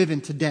 We live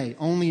in today,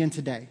 only in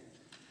today.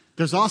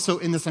 There's also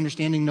in this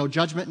understanding no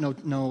judgment,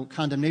 no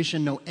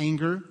condemnation, no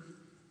anger,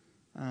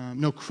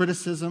 no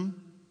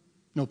criticism,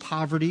 no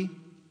poverty.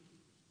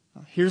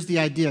 Here's the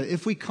idea.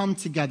 If we come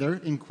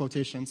together, in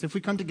quotations, if we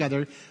come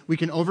together, we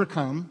can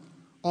overcome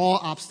all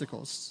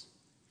obstacles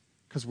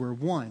because we're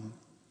one.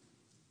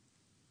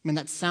 I mean,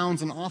 that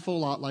sounds an awful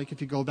lot like if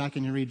you go back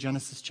and you read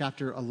Genesis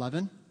chapter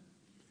 11.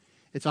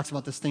 It talks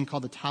about this thing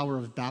called the Tower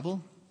of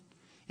Babel.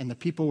 And the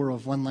people were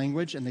of one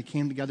language, and they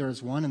came together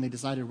as one, and they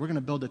decided, we're going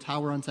to build a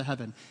tower unto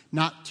heaven.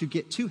 Not to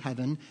get to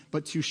heaven,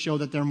 but to show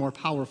that they're more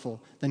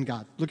powerful than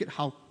God. Look at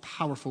how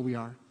powerful we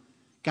are.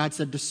 God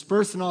said,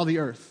 disperse in all the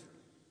earth.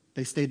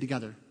 They stayed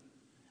together.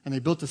 And they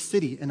built a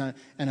city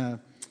and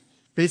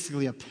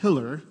basically a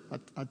pillar.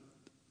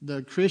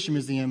 The Creation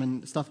Museum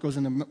and stuff goes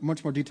into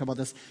much more detail about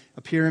this.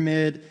 A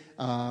pyramid,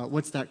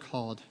 what's that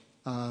called?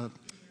 An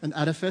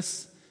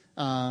edifice,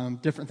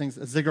 different things.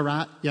 A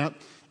ziggurat, yep.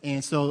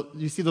 And so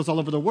you see those all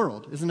over the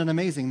world. Isn't it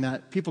amazing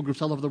that people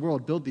groups all over the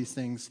world build these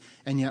things,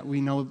 and yet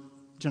we know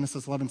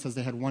Genesis 11 says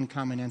they had one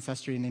common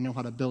ancestry and they know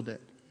how to build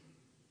it.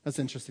 That's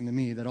interesting to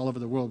me that all over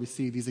the world we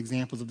see these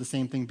examples of the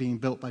same thing being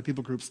built by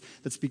people groups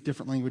that speak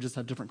different languages,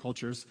 have different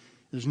cultures.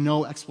 There's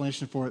no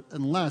explanation for it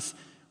unless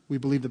we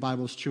believe the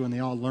Bible is true and they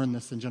all learned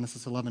this in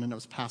Genesis 11 and it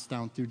was passed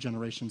down through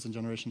generations and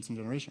generations and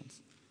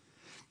generations.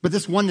 But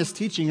this oneness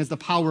teaching is the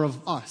power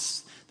of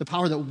us, the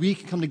power that we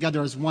can come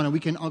together as one and we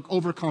can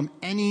overcome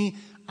any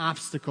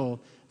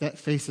obstacle that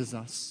faces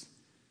us.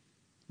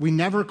 We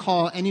never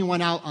call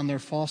anyone out on their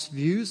false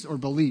views or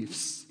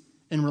beliefs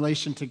in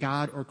relation to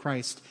God or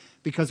Christ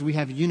because we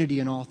have unity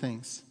in all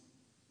things.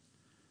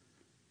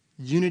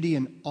 Unity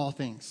in all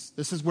things.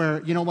 This is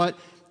where, you know what,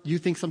 you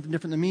think something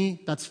different than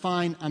me, that's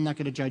fine, I'm not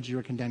going to judge you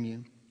or condemn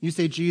you. You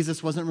say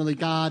Jesus wasn't really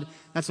God,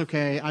 that's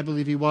okay, I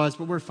believe he was,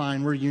 but we're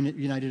fine, we're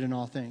united in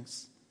all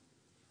things.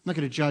 I'm not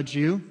going to judge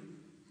you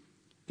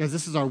because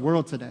this is our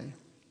world today.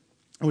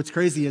 And what's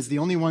crazy is the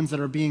only ones that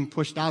are being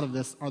pushed out of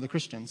this are the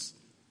Christians.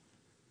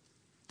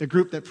 The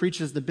group that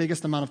preaches the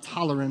biggest amount of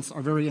tolerance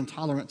are very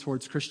intolerant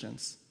towards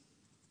Christians.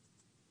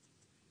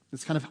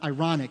 It's kind of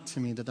ironic to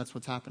me that that's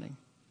what's happening.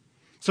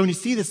 So when you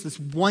see this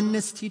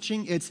oneness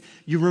teaching, it's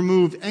you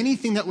remove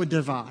anything that would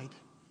divide.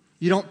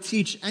 You don't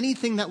teach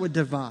anything that would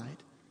divide.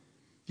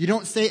 You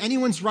don't say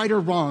anyone's right or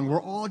wrong.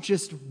 We're all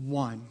just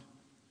one.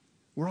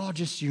 We're all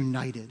just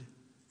united.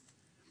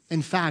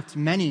 In fact,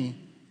 many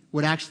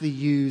would actually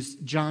use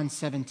John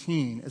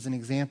 17 as an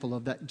example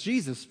of that.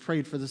 Jesus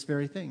prayed for this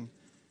very thing.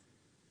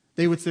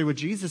 They would say, well,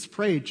 Jesus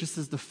prayed just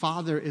as the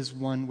Father is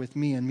one with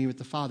me and me with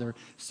the Father,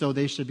 so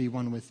they should be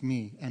one with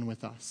me and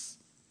with us.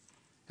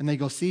 And they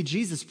go, see,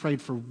 Jesus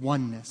prayed for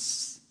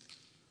oneness.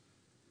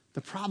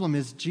 The problem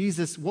is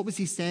Jesus, what was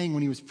he saying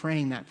when he was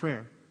praying that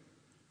prayer?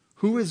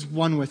 Who is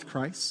one with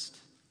Christ?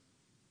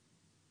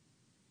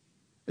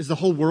 Is the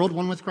whole world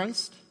one with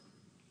Christ?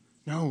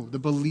 No, the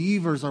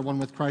believers are one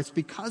with Christ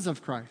because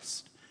of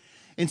Christ.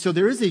 And so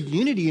there is a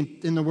unity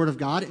in the Word of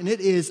God, and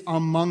it is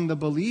among the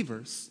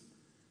believers.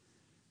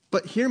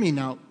 But hear me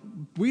now,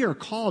 we are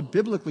called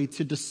biblically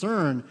to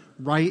discern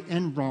right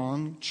and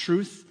wrong,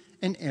 truth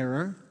and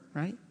error,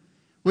 right?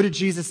 What did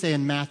Jesus say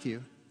in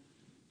Matthew?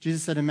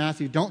 Jesus said in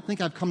Matthew, don't think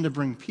I've come to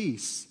bring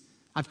peace.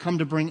 I've come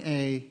to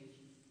bring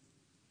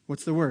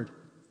what's the word?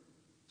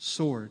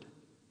 Sword.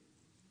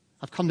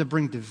 I've come to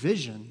bring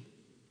division.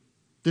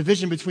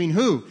 Division between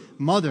who?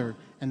 Mother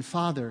and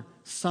father,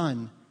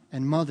 son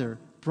and mother,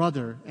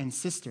 brother and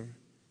sister.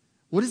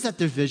 What is that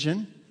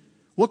division?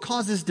 What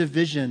causes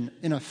division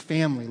in a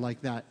family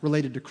like that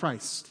related to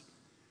Christ?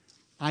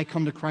 I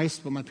come to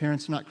Christ, but my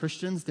parents are not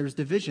Christians. There's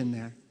division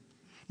there.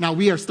 Now,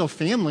 we are still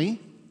family.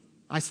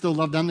 I still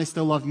love them. They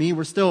still love me.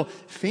 We're still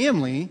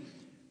family,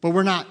 but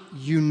we're not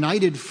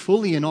united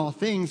fully in all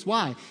things.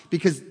 Why?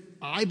 Because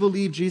I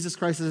believe Jesus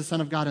Christ is the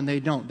Son of God and they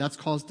don't. That's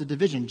caused the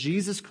division.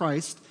 Jesus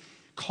Christ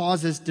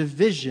causes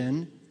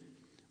division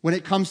when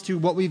it comes to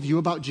what we view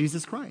about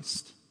Jesus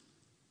Christ.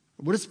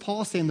 What does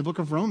Paul say in the book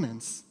of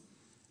Romans?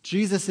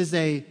 Jesus is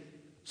a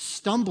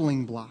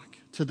stumbling block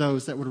to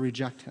those that would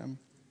reject him.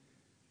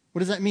 What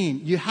does that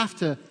mean? You have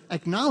to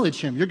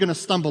acknowledge him. You're going to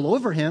stumble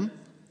over him.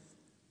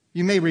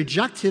 You may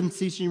reject him,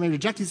 teaching, you may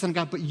reject the Son of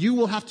God, but you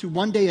will have to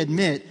one day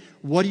admit,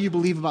 what do you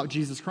believe about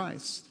Jesus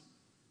Christ?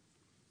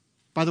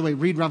 By the way,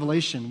 read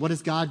Revelation. What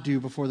does God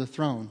do before the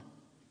throne?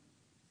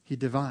 he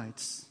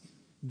divides.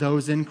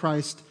 Those in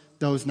Christ,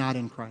 those not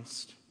in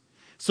Christ.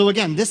 So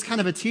again, this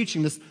kind of a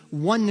teaching, this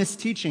oneness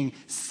teaching,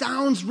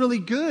 sounds really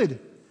good.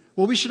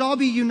 Well, we should all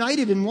be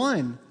united in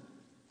one.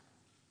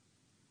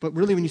 But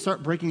really, when you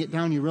start breaking it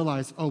down, you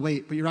realize, oh,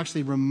 wait, but you're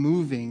actually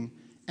removing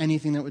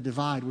anything that would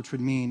divide, which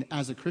would mean,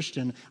 as a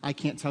Christian, I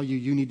can't tell you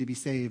you need to be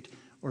saved,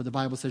 or the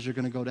Bible says you're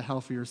going to go to hell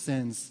for your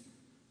sins.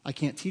 I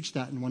can't teach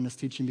that in oneness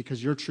teaching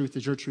because your truth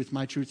is your truth,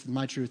 my truth is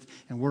my truth,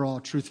 and we're all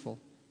truthful.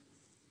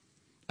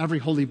 Every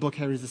holy book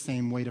carries the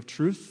same weight of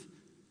truth.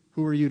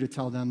 Who are you to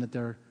tell them that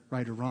they're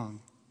right or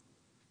wrong?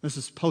 This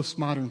is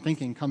postmodern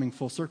thinking coming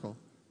full circle.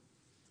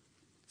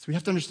 So we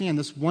have to understand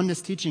this oneness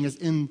teaching is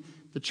in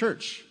the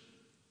church.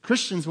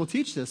 Christians will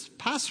teach this.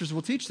 Pastors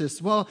will teach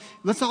this. Well,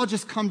 let's all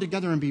just come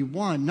together and be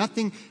one.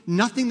 Nothing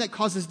that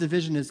causes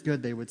division is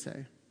good, they would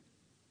say.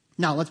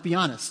 Now, let's be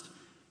honest.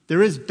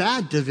 There is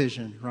bad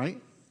division,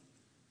 right?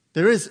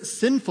 There is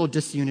sinful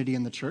disunity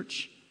in the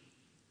church.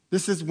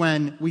 This is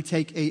when we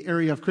take an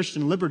area of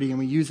Christian liberty and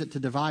we use it to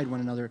divide one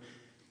another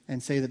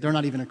and say that they're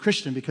not even a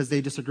Christian because they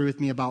disagree with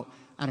me about,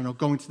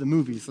 going to the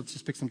movies. Let's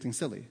just pick something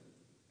silly.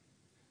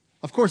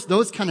 Of course,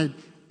 those kind of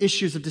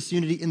issues of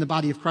disunity in the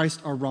body of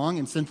Christ are wrong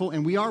and sinful,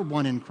 and we are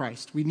one in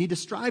Christ. We need to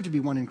strive to be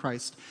one in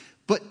Christ.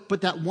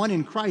 But that one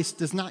in Christ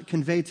does not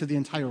convey to the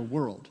entire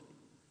world.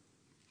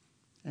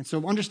 And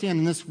so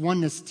understanding this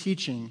oneness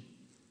teaching,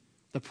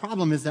 the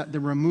problem is that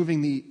they're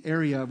removing the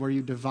area where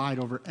you divide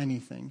over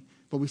anything.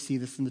 But we see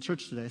this in the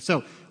church today.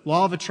 So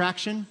law of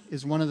attraction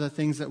is one of the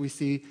things that we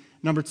see.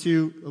 Number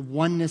two,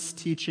 oneness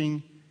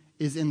teaching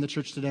is in the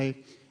church today.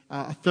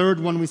 A third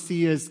one we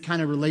see is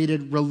kind of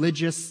related,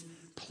 religious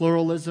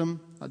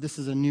pluralism. This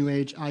is a new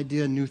age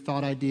idea, new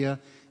thought idea.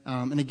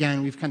 And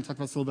again, we've kind of talked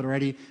about this a little bit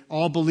already.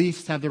 All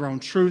beliefs have their own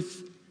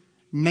truth,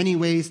 many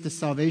ways to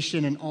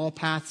salvation, and all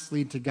paths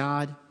lead to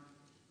God.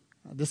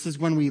 This is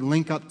when we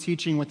link up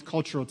teaching with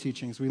cultural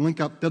teachings. We link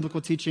up biblical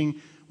teaching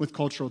with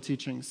cultural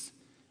teachings.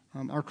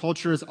 Our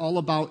culture is all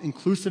about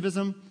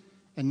inclusivism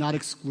and not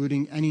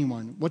excluding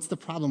anyone. What's the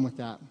problem with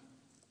that?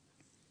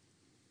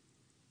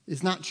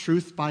 Is not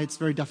truth, by its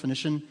very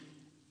definition,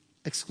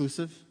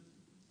 exclusive?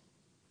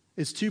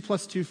 Is 2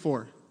 plus 2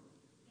 4?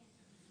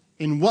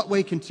 In what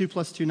way can 2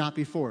 plus 2 not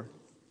be 4?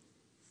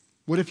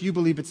 What if you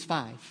believe it's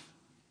 5?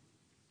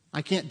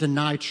 I can't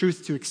deny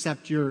truth to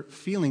accept your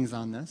feelings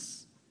on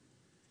this.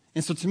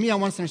 And so to me, I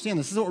want us to understand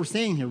this is what we're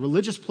saying here.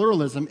 Religious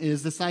pluralism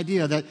is this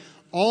idea that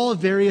all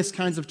various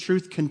kinds of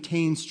truth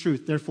contains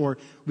truth. Therefore,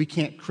 we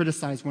can't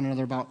criticize one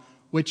another about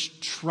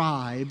which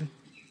tribe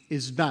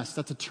is best.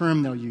 That's a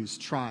term they'll use,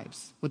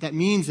 tribes. What that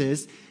means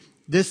is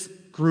this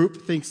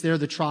group thinks they're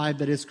the tribe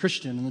that is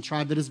Christian, and the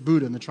tribe that is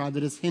Buddha, and the tribe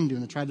that is Hindu,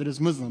 and the tribe that is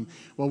Muslim.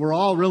 Well, we're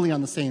all really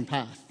on the same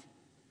path.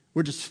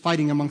 We're just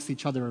fighting amongst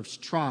each other as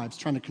tribes,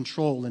 trying to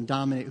control and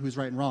dominate who's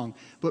right and wrong.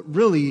 But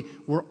really,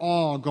 we're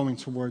all going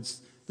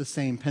towards the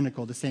same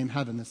pinnacle, the same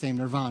heaven, the same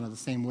nirvana, the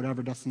same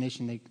whatever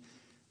destination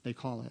they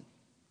call it.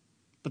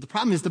 But the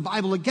problem is the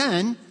Bible,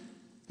 again,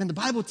 then the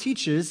Bible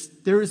teaches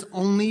there is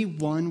only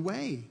one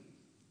way.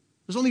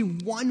 There's only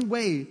one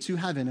way to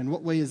heaven. And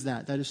what way is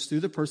that? That is through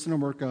the person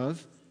and work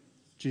of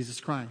Jesus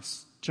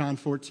Christ. John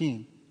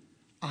 14.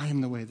 I am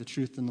the way, the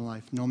truth, and the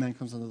life. No man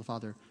comes unto the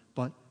Father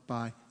but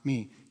by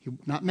me.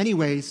 Not many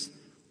ways,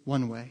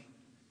 one way.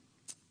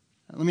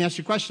 Let me ask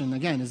you a question.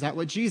 Again, is that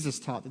what Jesus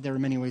taught, that there are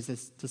many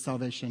ways to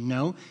salvation?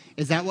 No.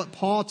 Is that what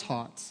Paul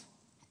taught?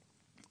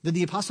 Did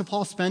the Apostle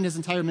Paul spend his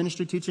entire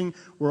ministry teaching,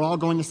 we're all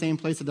going the same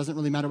place, it doesn't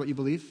really matter what you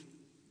believe?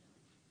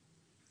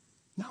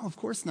 No, of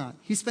course not.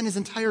 He spent his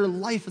entire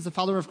life as a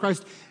follower of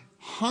Christ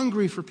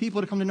hungry for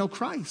people to come to know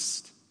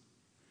Christ.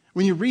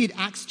 When you read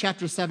Acts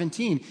chapter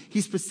 17,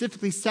 he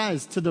specifically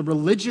says to the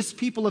religious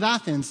people of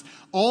Athens,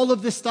 all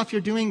of this stuff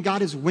you're doing,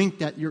 God has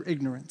winked at your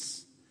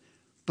ignorance.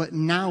 But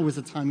now is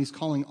the time he's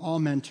calling all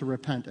men to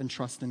repent and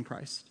trust in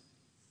Christ.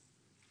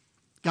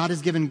 God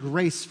has given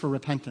grace for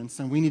repentance,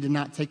 and we need to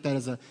not take that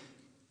as an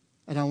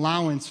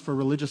allowance for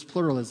religious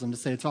pluralism to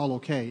say it's all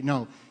okay.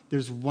 No,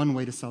 there's one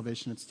way to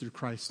salvation. It's through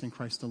Christ and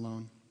Christ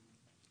alone.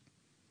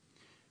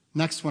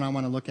 Next one I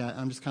want to look at,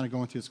 I'm just kind of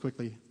going through this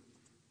quickly.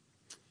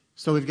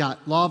 So we've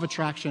got law of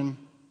attraction,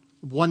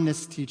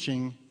 oneness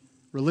teaching,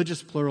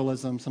 religious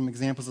pluralism, some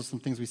examples of some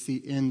things we see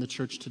in the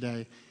church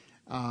today.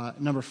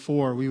 Number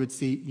 4, we would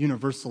see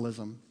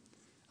universalism.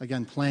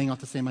 Again, playing off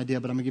the same idea,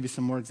 but I'm going to give you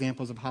some more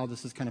examples of how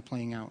this is kind of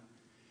playing out.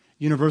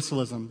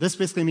 Universalism. This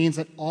basically means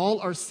that all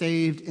are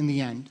saved in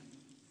the end.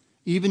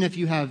 Even if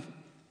you have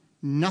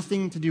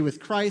nothing to do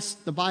with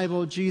Christ, the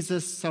Bible,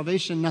 Jesus,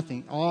 salvation,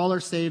 nothing. All are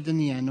saved in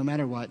the end, no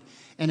matter what.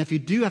 And if you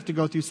do have to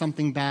go through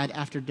something bad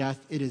after death,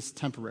 it is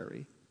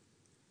temporary.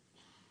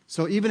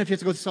 So even if you have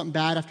to go through something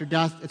bad after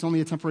death, it's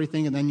only a temporary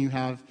thing, and then you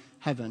have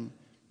heaven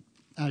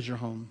as your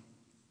home.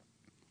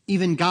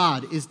 Even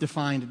God is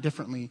defined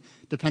differently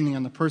depending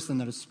on the person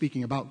that is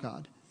speaking about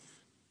God.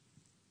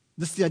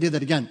 This is the idea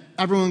that, again,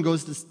 everyone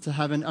goes to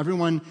heaven,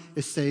 everyone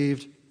is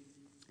saved.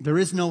 There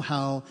is no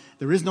hell,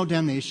 there is no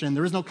damnation,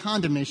 there is no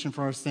condemnation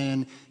for our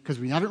sin because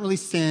we haven't really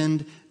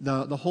sinned.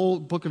 The whole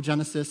book of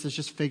Genesis is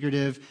just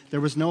figurative. There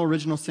was no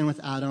original sin with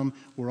Adam.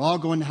 We're all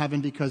going to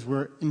heaven because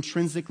we're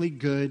intrinsically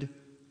good.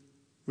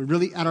 We're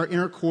really, at our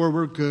inner core,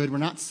 we're good. We're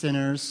not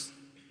sinners.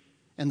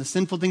 And the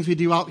sinful things we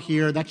do out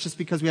here, that's just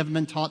because we haven't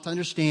been taught to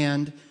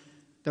understand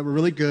that we're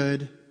really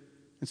good.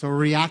 And so we're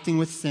reacting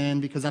with sin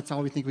because that's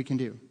all we think we can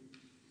do.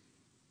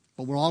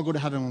 But we'll all go to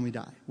heaven when we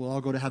die. We'll all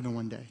go to heaven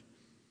one day.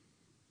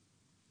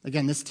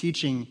 Again, this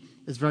teaching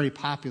is very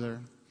popular.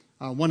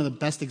 One of the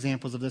best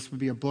examples of this would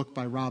be a book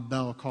by Rob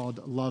Bell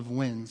called Love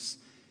Wins.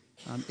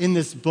 In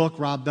this book,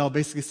 Rob Bell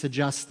basically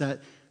suggests that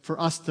for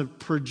us to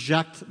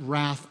project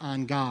wrath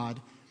on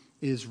God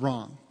is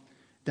wrong.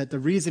 That the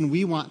reason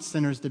we want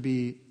sinners to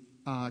be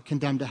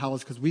condemned to hell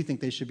is because we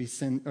think they should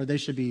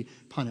be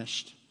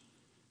punished.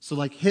 So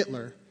like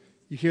Hitler,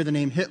 you hear the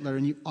name Hitler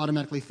and you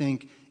automatically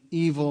think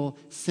evil,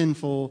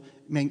 sinful,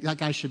 man, that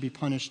guy should be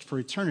punished for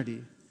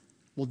eternity.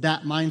 Well,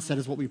 that mindset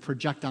is what we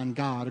project on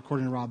God,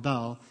 according to Rob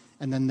Bell,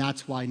 and then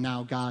that's why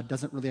now God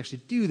doesn't really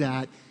actually do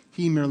that.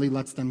 He merely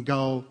lets them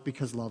go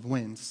because love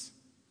wins.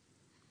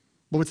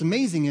 But what's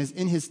amazing is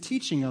in his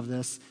teaching of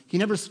this, he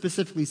never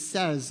specifically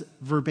says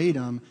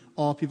verbatim,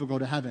 all people go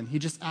to heaven. He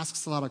just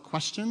asks a lot of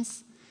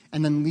questions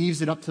and then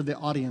leaves it up to the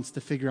audience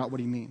to figure out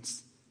what he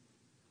means.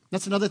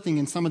 That's another thing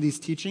in some of these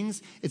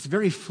teachings. It's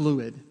very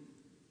fluid.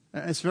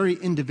 It's very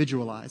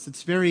individualized.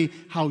 It's very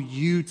how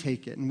you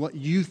take it and what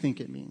you think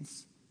it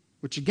means.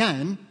 Which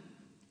again,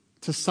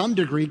 to some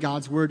degree,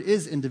 God's word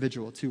is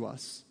individual to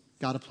us.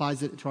 God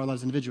applies it to our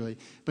lives individually.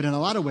 But in a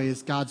lot of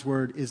ways, God's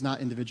word is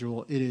not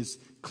individual. It is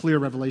clear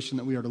revelation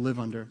that we are to live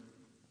under.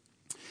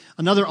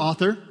 Another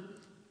author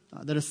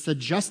that has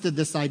suggested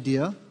this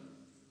idea,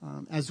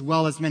 as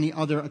well as many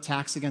other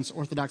attacks against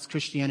Orthodox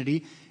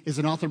Christianity, is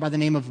an author by the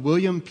name of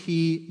William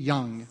P.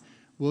 Young.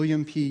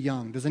 William P.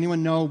 Young. Does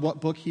anyone know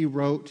what book he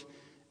wrote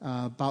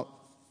about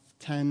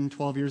 10,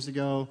 12 years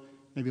ago?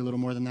 Maybe a little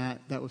more than that.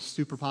 That was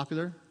super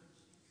popular.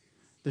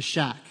 The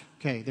Shack.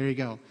 Okay, there you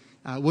go.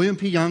 William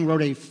P. Young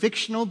wrote a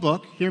fictional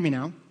book. Hear me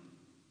now.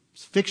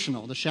 It's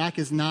fictional. The Shack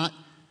is not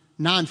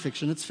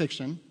nonfiction. It's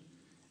fiction.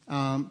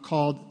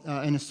 Called,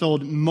 and it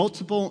sold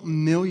multiple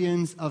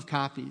millions of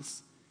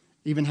copies.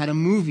 Even had a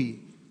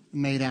movie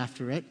made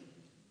after it.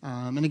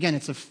 And again,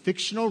 it's a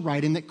fictional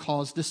writing that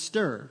caused a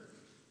stir.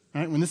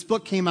 Right? When this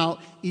book came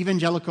out,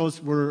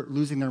 evangelicals were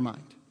losing their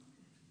mind.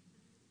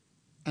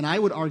 And I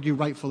would argue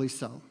rightfully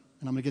so.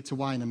 And I'm going to get to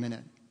why in a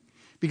minute.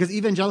 Because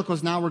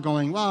evangelicals now were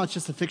going, well, it's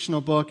just a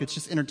fictional book. It's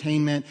just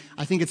entertainment.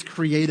 I think it's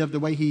creative the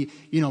way he,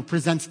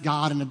 presents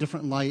God in a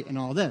different light and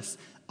all this.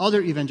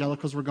 Other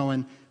evangelicals were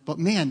going, but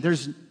man,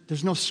 there's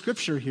no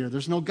scripture here.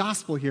 There's no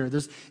gospel here.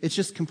 It's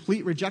just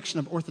complete rejection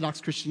of Orthodox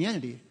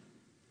Christianity.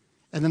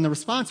 And then the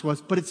response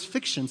was, but it's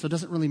fiction, so it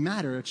doesn't really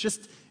matter. It's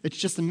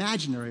just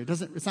imaginary.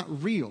 It's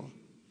not real.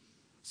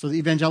 So the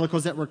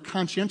evangelicals that were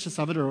conscientious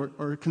of it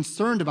or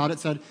concerned about it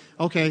said,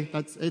 okay,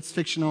 it's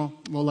fictional,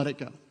 we'll let it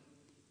go.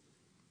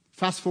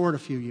 Fast forward a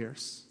few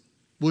years.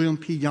 William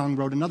P. Young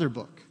wrote another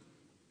book.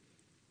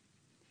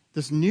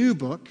 This new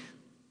book,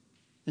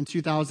 in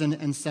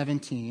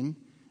 2017,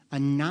 a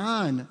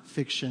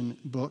non-fiction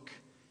book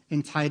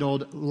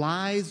entitled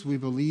Lies We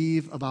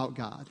Believe About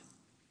God.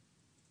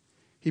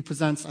 He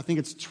presents, I think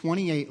it's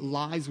 28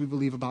 lies we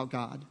believe about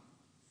God.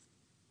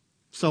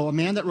 So a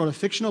man that wrote a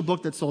fictional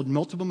book that sold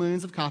multiple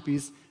millions of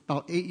copies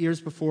about 7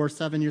 years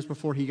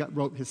before he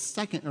wrote his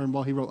second,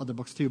 he wrote other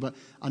books too, but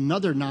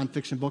another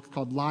nonfiction book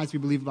called Lies We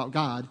Believe About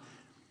God,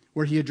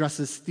 where he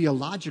addresses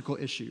theological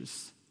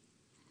issues.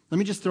 Let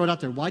me just throw it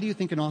out there. Why do you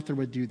think an author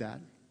would do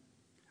that?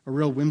 A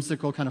real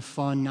whimsical, kind of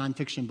fun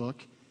nonfiction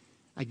book.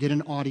 I get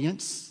an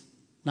audience.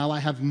 Now I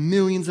have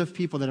millions of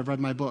people that have read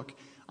my book.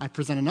 I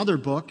present another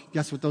book.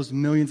 Guess what those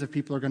millions of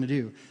people are going to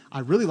do? I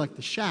really like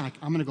The Shack.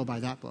 I'm going to go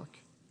buy that book.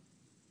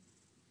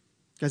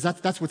 Because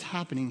that's what's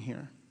happening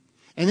here.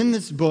 And in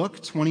this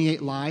book,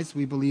 28 Lies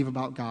We Believe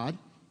About God,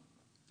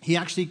 he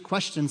actually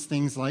questions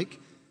things like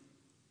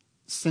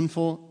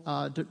sinful,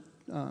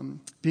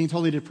 being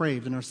totally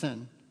depraved in our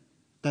sin.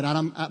 That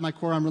at my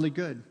core I'm really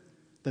good.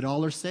 That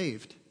all are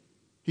saved.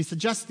 He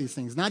suggests these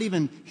things, not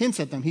even hints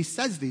at them. He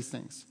says these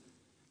things.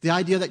 The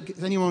idea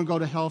that anyone would go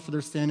to hell for their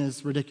sin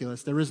is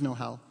ridiculous. There is no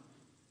hell.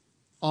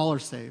 All are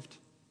saved.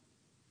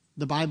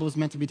 The Bible is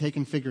meant to be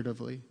taken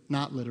figuratively,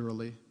 not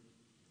literally.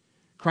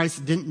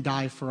 Christ didn't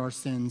die for our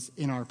sins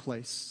in our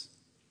place.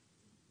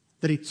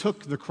 That he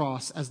took the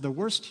cross as the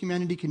worst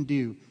humanity can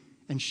do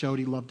and showed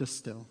he loved us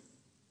still.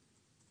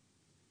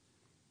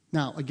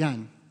 Now,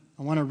 again,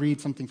 I want to read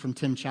something from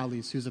Tim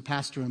Challies, who's a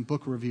pastor and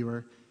book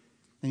reviewer,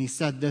 and he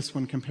said this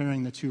when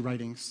comparing the two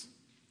writings.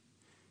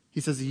 He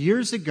says,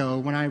 years ago,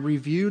 when I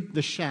reviewed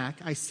The Shack,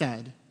 I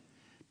said,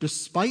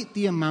 despite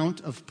the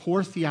amount of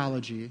poor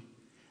theology,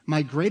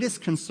 my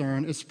greatest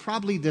concern is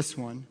probably this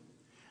one.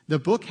 The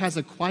book has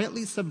a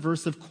quietly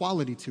subversive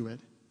quality to it.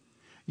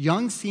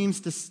 Young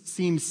seems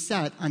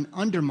set on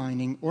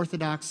undermining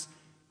Orthodox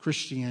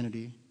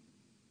Christianity.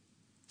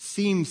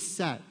 Seems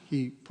set,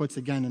 he puts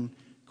again in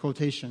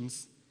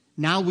quotations.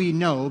 Now we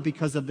know,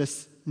 because of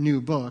this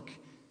new book,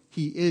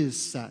 he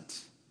is set.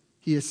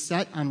 He is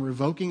set on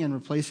revoking and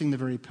replacing the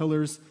very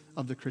pillars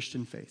of the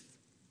Christian faith.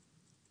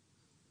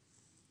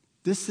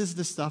 This is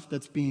the stuff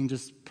that's being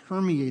just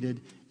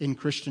permeated in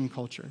Christian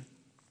culture.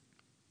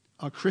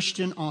 A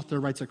Christian author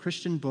writes a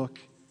Christian book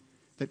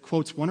that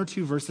quotes one or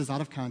two verses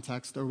out of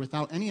context or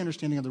without any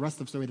understanding of the rest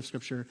of the weight of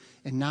Scripture,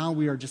 and now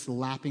we are just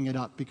lapping it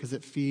up because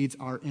it feeds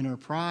our inner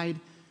pride,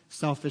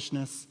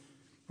 selfishness,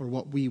 or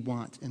what we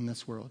want in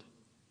this world.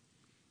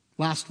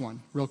 Last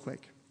one, real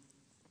quick.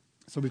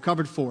 So we've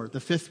covered 4. The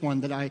 5th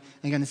one that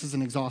again, this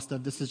isn't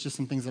exhaustive. This is just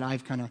some things that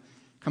I've kind of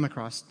come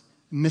across.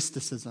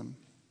 Mysticism.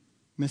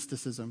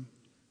 Mysticism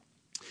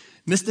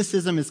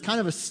is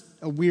kind of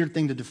a weird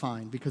thing to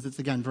define because it's,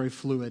 again, very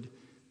fluid.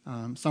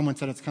 Someone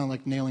said it's kind of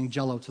like nailing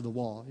Jell-O to the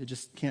wall. You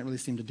just can't really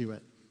seem to do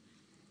it.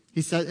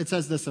 It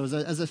says this, though,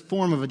 as a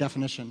form of a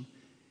definition.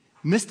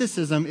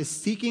 Mysticism is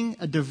seeking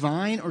a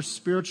divine or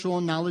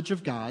spiritual knowledge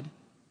of God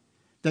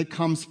that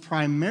comes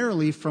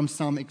primarily from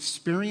some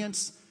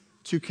experience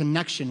to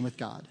connection with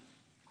God.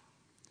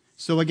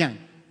 So again,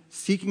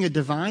 seeking a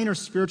divine or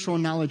spiritual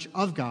knowledge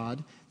of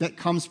God that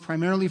comes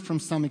primarily from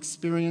some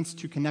experience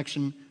to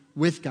connection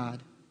with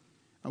God.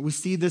 We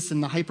see this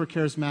in the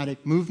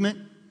hypercharismatic movement,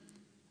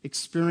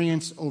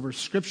 experience over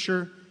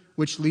Scripture,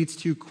 which leads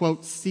to,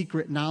 quote,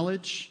 secret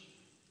knowledge.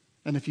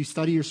 And if you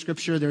study your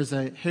Scripture, there's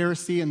a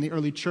heresy in the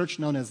early church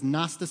known as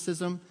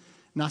Gnosticism.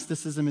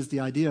 Gnosticism is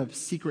the idea of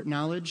secret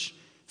knowledge.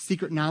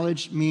 Secret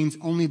knowledge means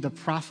only the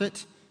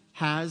prophet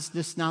has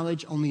this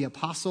knowledge, only the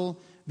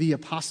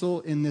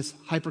apostle in this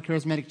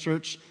hypercharismatic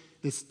church,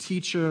 this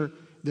teacher,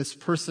 this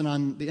person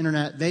on the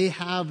internet, they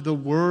have the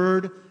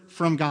word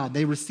from God.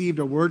 They received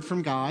a word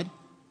from God,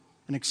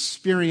 an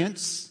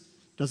experience.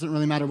 Doesn't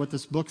really matter what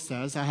this book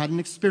says. I had an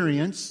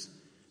experience,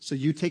 so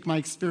you take my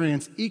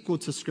experience equal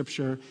to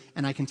Scripture,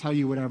 and I can tell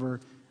you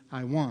whatever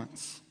I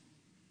want.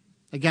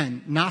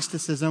 Again,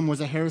 Gnosticism was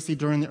a heresy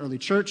during the early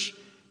church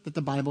that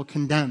the Bible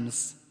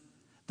condemns.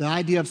 The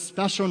idea of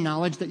special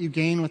knowledge that you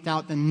gain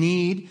without the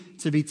need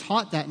to be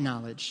taught that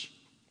knowledge.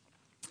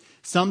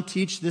 Some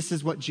teach this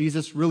is what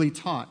Jesus really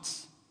taught.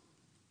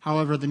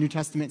 However, the New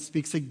Testament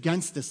speaks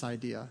against this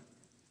idea.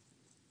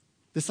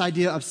 This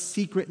idea of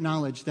secret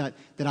knowledge, that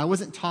I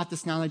wasn't taught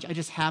this knowledge, I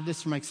just have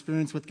this from my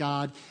experience with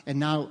God, and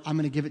now I'm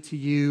going to give it to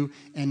you,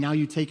 and now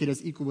you take it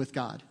as equal with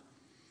God.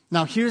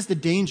 Now, here's the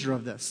danger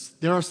of this.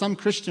 There are some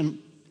Christian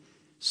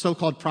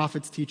so-called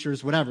prophets,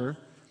 teachers, whatever,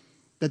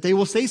 that they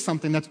will say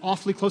something that's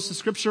awfully close to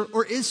Scripture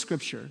or is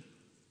Scripture.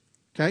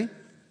 Okay?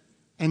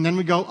 And then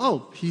we go,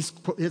 oh,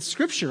 it's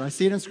Scripture. I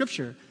see it in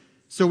Scripture.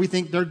 So we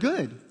think they're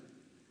good.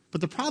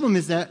 But the problem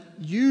is that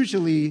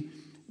usually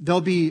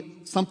there'll be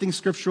something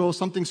scriptural,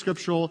 something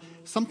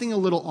a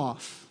little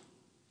off.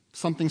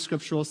 Something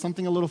scriptural,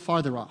 something a little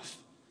farther off.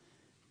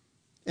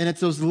 And it's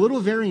those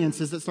little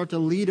variances that start to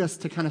lead us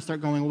to kind of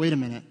start going, wait a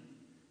minute.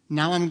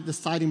 Now I'm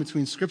deciding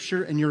between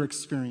Scripture and your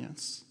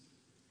experience.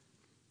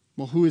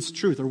 Well, who is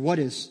truth, or what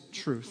is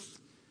truth?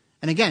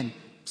 And again,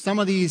 some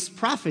of these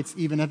prophets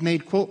even have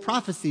made, quote,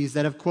 prophecies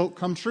that have, quote,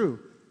 come true.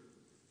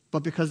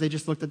 But because they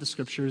just looked at the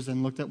Scriptures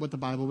and looked at what the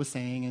Bible was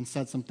saying and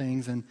said some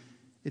things, and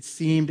it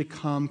seemed to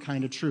come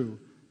kind of true.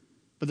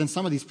 But then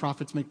some of these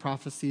prophets make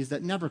prophecies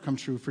that never come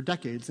true for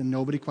decades, and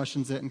nobody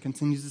questions it and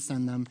continues to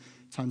send them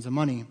tons of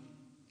money.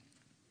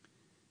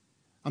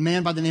 A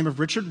man by the name of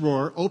Richard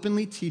Rohr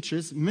openly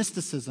teaches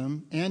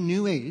mysticism and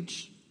New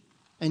Age,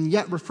 and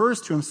yet refers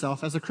to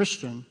himself as a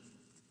Christian.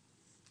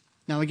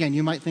 Now, again,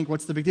 you might think,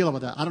 what's the big deal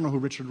about that? I don't know who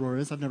Richard Rohr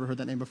is. I've never heard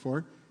that name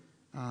before.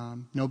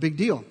 No big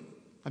deal.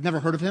 I've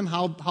never heard of him.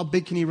 How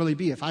big can he really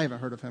be if I haven't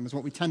heard of him, is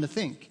what we tend to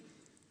think.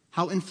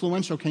 How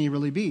influential can he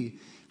really be?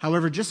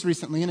 However, just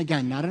recently, and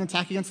again, not an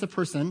attack against the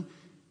person,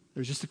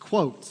 there's just a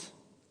quote.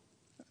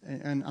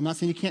 And I'm not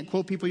saying you can't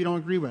quote people you don't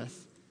agree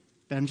with,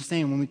 but I'm just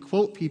saying when we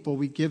quote people,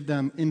 we give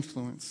them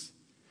influence.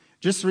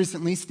 Just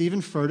recently,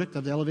 Stephen Furtick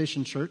of the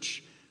Elevation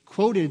Church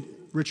quoted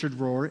Richard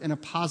Rohr in a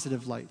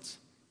positive light.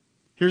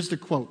 Here's the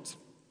quote.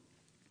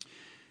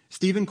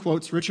 Stephen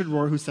quotes Richard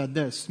Rohr, who said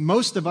this: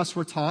 "Most of us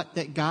were taught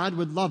that God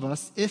would love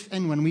us if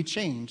and when we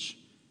change.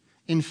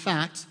 In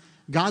fact,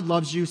 God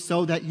loves you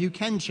so that you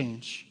can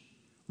change.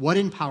 What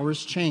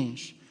empowers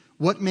change?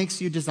 What makes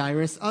you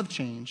desirous of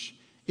change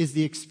is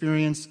the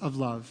experience of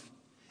love.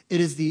 It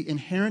is the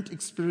inherent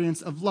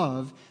experience of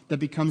love that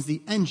becomes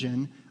the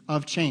engine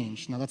of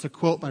change." Now, that's a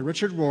quote by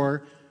Richard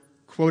Rohr,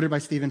 quoted by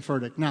Stephen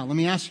Furtick. Now, let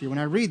me ask you, when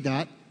I read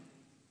that,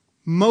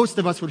 most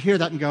of us would hear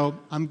that and go,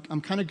 I'm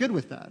kind of good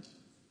with that.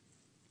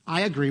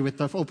 I agree with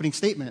the opening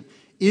statement.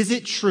 Is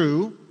it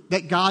true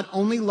that God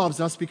only loves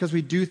us because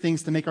we do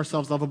things to make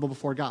ourselves lovable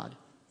before God?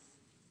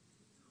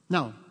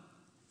 No.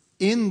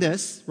 In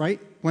this, right,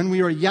 when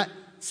we were yet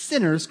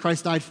sinners,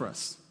 Christ died for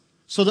us.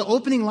 So the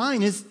opening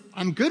line is,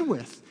 I'm good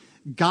with.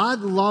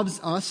 God loves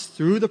us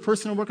through the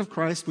personal work of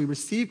Christ. We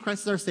receive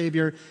Christ as our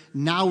Savior.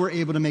 Now we're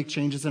able to make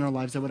changes in our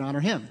lives that would honor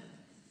Him.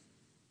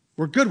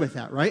 We're good with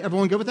that, right?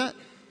 Everyone good with that?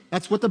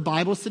 That's what the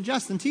Bible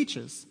suggests and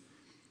teaches.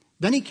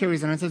 Then he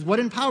carries on and says, what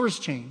empowers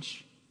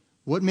change?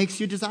 What makes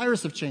you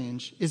desirous of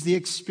change is the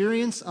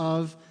experience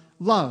of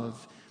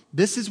love.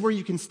 This is where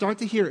you can start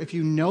to hear, if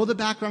you know the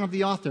background of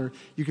the author,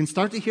 you can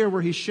start to hear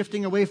where he's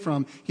shifting away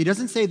from. He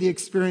doesn't say the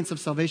experience of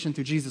salvation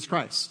through Jesus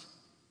Christ.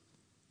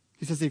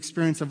 He says the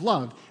experience of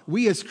love.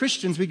 We as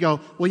Christians, we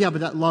go, well, yeah,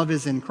 but that love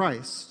is in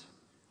Christ.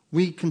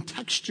 We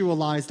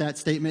contextualize that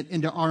statement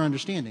into our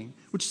understanding,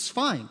 which is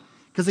fine.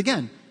 Because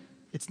again,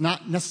 it's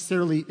not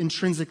necessarily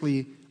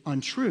intrinsically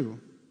untrue.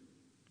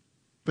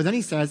 But then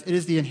he says it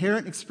is the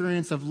inherent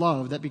experience of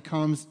love that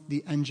becomes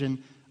the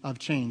engine of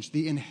change.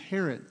 The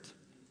inherent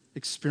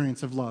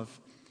experience of love.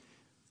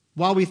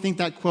 While we think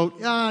that quote,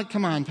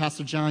 come on,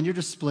 Pastor John, you're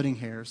just splitting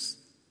hairs.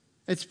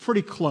 It's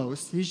pretty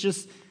close.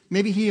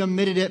 Maybe he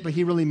omitted it, but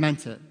he really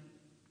meant it.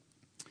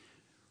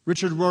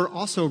 Richard Rohr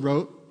also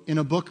wrote in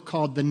a book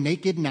called The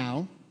Naked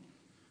Now.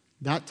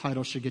 That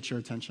title should get your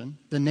attention.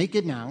 The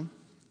Naked Now,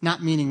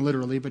 not meaning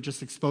literally, but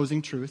just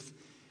exposing truth.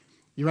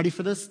 You ready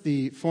for this?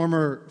 The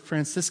former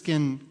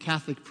Franciscan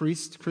Catholic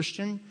priest,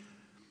 Christian.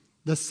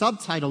 The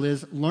subtitle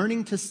is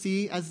Learning to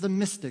See as the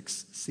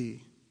Mystics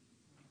See.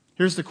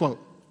 Here's the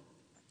quote.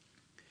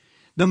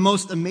 The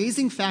most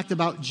amazing fact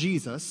about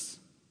Jesus,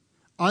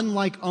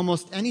 unlike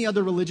almost any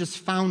other religious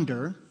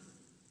founder,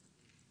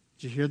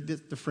 did you hear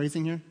the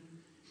phrasing here?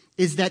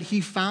 Is that he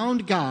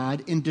found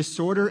God in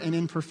disorder and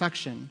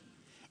imperfection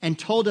and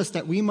told us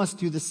that we must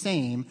do the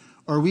same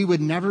or we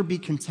would never be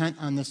content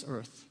on this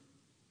earth.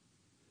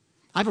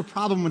 I have a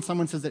problem when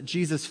someone says that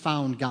Jesus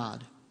found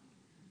God.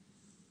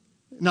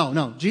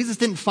 No, Jesus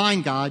didn't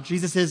find God.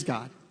 Jesus is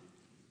God.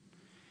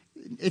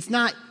 It's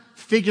not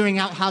figuring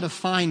out how to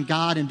find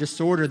God in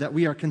disorder that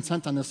we are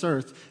content on this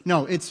earth.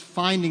 No, it's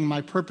finding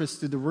my purpose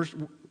through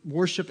the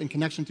worship and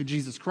connection to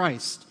Jesus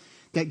Christ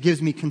that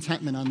gives me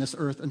contentment on this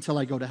earth until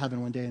I go to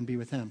heaven one day and be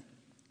with him.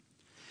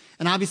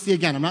 And obviously,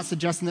 again, I'm not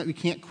suggesting that we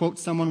can't quote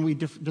someone we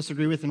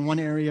disagree with in one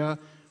area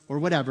or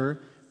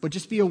whatever, but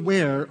just be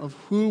aware of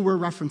who we're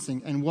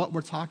referencing and what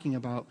we're talking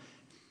about.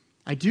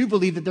 I do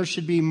believe that there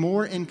should be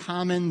more in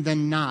common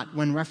than not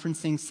when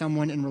referencing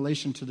someone in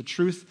relation to the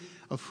truth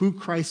of who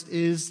Christ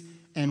is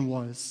and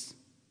was.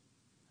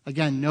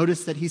 Again,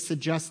 notice that he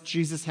suggests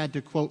Jesus had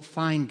to, quote,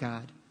 find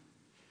God.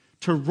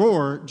 To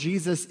Rohr,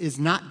 Jesus is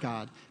not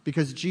God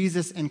because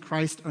Jesus and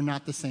Christ are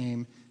not the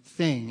same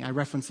thing. I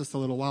referenced this a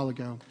little while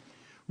ago.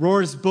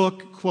 Rohr's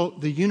book, quote,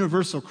 The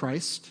Universal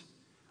Christ,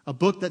 a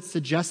book that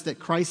suggests that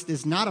Christ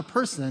is not a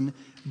person,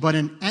 but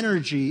an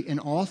energy in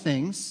all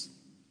things.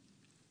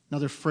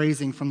 Another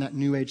phrasing from that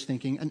New Age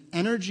thinking. An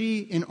energy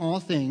in all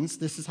things.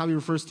 This is how he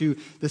refers to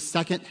the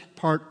second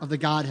part of the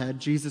Godhead,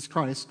 Jesus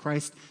Christ,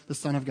 Christ the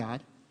Son of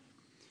God.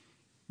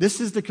 This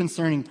is the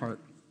concerning part.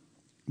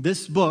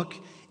 This book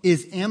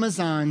is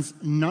Amazon's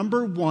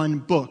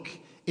 #1 book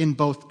in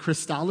both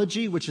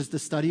Christology, which is the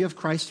study of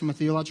Christ from a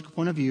theological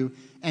point of view,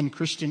 and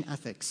Christian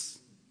ethics.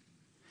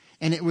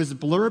 And it was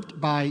blurbed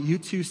by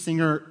U2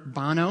 singer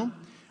Bono.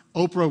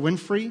 Oprah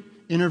Winfrey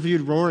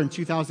interviewed Rohr in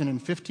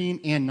 2015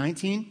 and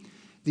 19.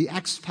 The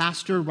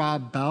ex-pastor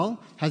Rob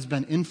Bell has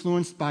been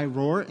influenced by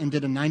Rohr and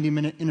did a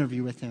 90-minute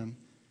interview with him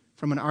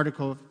from an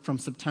article from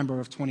September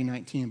of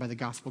 2019 by the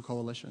Gospel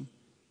Coalition.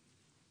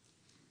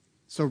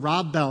 So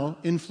Rob Bell,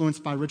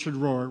 influenced by Richard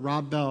Rohr,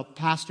 Rob Bell,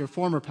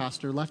 former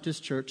pastor, left his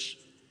church,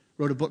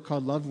 wrote a book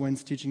called Love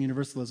Wins, Teaching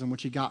Universalism,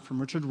 which he got from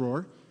Richard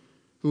Rohr,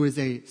 who is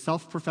a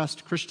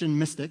self-professed Christian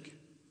mystic,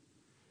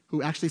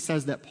 who actually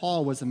says that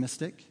Paul was a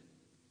mystic,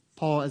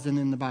 Paul as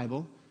in the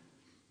Bible.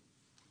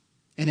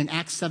 And in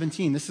Acts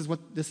 17, this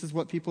is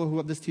what people who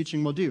have this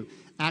teaching will do.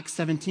 Acts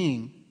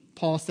 17,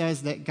 Paul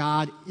says that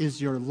God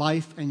is your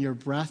life and your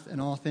breath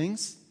and all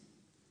things.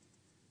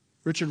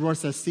 Richard Rohr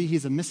says, see,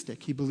 he's a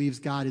mystic. He believes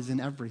God is in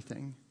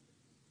everything.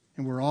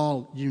 And we're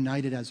all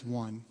united as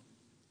one.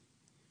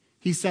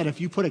 He said if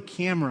you put a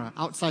camera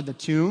outside the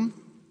tomb,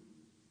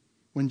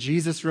 when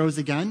Jesus rose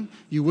again,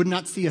 you would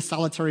not see a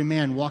solitary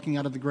man walking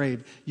out of the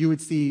grave. You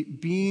would see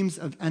beams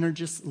of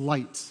energious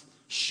light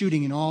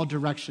shooting in all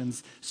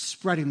directions,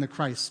 spreading the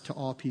Christ to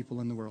all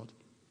people in the world.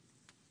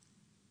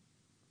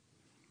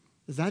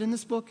 Is that in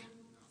this book?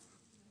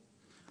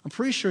 I'm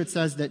pretty sure it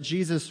says that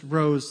Jesus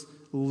rose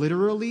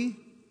literally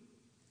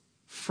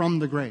from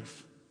the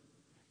grave,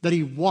 that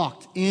he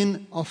walked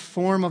in a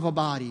form of a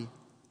body.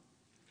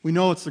 We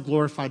know it's a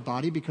glorified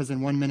body because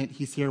in 1 minute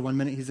he's here, 1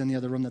 minute he's in the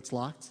other room that's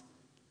locked.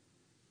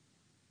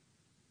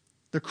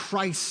 The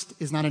Christ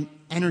is not an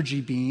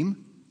energy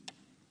beam.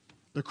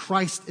 The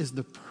Christ is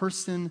the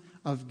person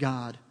of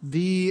God,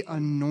 the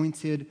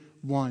anointed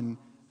one,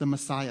 the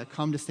Messiah,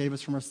 come to save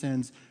us from our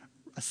sins,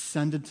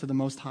 ascended to the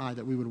Most High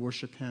that we would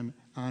worship him,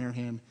 honor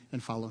him,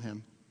 and follow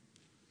him.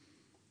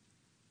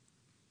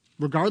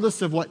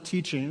 Regardless of what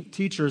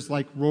teachers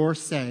like Rohr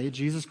say,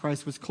 Jesus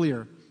Christ was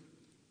clear.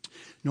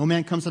 No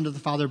man comes unto the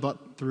Father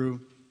but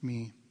through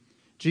me.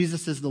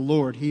 Jesus is the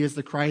Lord. He is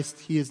the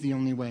Christ. He is the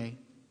only way.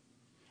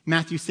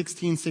 Matthew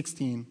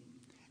 16:16.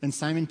 And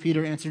Simon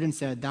Peter answered and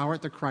said, Thou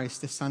art the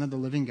Christ, the Son of the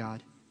living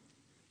God.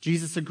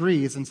 Jesus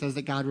agrees and says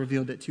that God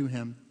revealed it to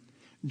him.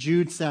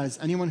 Jude says,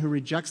 anyone who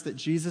rejects that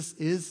Jesus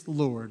is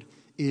Lord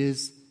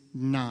is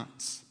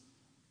not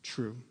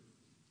true.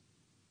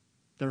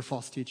 They're a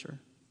false teacher.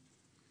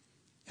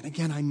 And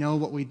again, I know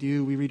what we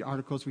do. We read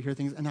articles, we hear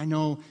things, and I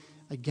know,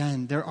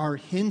 again, there are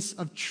hints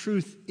of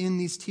truth in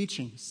these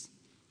teachings.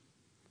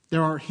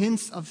 There are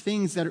hints of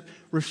things that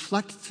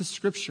reflect to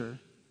Scripture.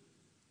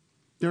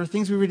 There are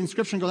things we read in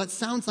Scripture and go, that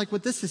sounds like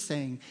what this is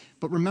saying.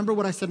 But remember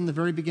what I said in the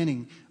very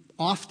beginning.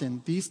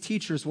 Often, these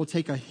teachers will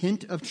take a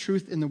hint of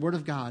truth in the Word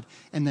of God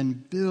and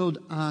then build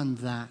on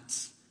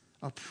that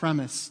a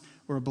premise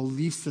or a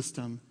belief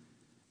system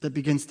that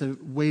begins to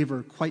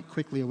waver quite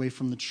quickly away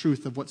from the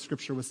truth of what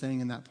Scripture was saying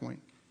in that point.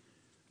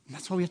 And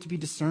that's why we have to be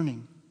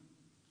discerning.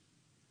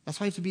 That's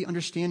why we have to be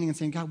understanding and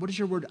saying, God, what does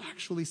your Word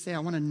actually say? I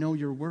want to know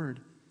your Word.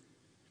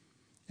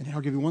 And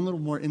I'll give you one little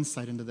more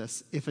insight into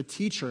this. If a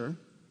teacher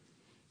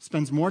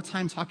spends more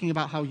time talking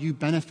about how you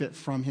benefit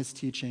from his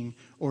teaching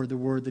or the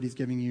word that he's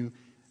giving you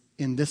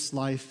in this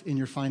life, in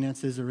your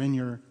finances, or in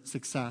your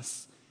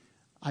success,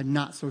 I'm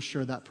not so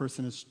sure that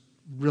person is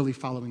really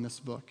following this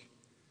book.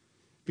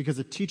 Because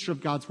a teacher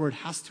of God's word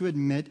has to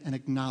admit and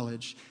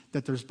acknowledge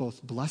that there's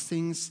both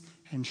blessings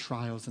and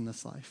trials in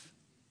this life.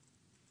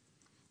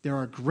 There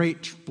are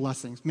great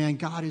blessings. Man,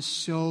 God is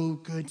so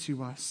good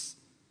to us.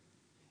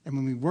 And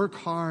when we work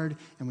hard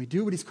and we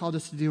do what he's called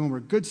us to do and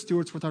we're good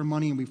stewards with our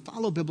money and we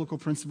follow biblical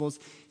principles,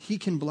 he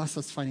can bless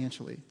us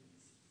financially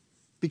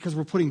because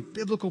we're putting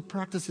biblical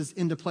practices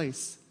into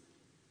place.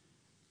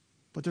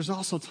 But there's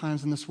also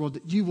times in this world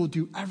that you will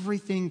do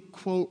everything,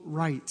 quote,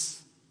 right.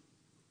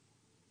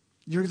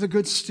 You're the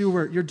good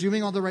steward. You're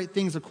doing all the right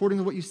things according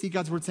to what you see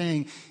God's word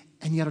saying,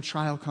 and yet a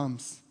trial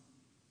comes.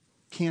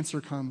 Cancer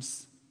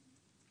comes.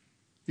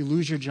 You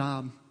lose your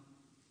job.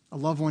 A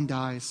loved one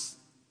dies.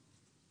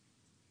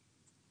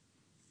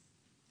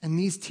 And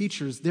these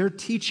teachers, their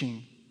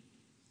teaching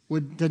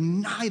would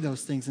deny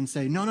those things and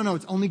say, no,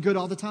 it's only good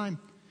all the time.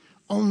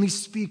 Only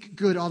speak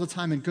good all the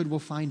time and good will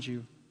find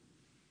you.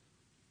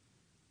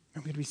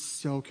 And we have to be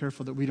so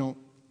careful that we don't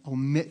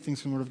omit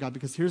things from the Word of God,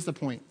 because here's the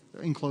point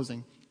in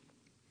closing.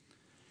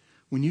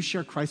 When you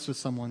share Christ with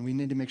someone, we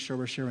need to make sure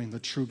we're sharing the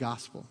true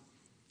gospel.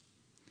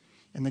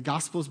 And the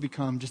gospel has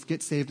become just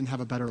get saved and have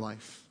a better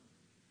life.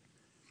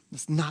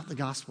 That's not the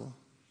gospel.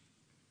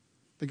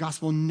 The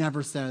gospel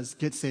never says,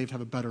 get saved, have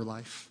a better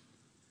life.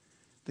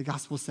 The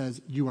gospel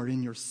says, you are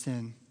in your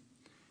sin.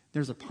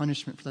 There's a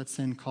punishment for that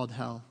sin called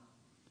hell.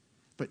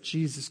 But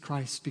Jesus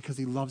Christ, because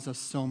he loves us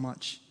so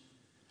much,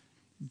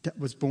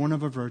 was born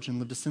of a virgin,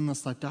 lived a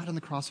sinless life, died on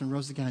the cross, and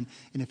rose again.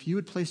 And if you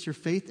would place your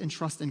faith and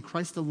trust in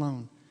Christ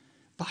alone,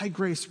 by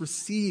grace,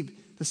 receive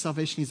the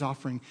salvation he's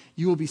offering,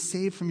 you will be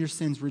saved from your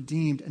sins,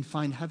 redeemed, and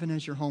find heaven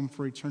as your home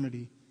for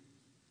eternity.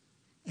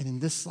 And in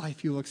this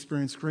life, you will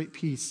experience great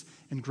peace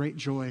and great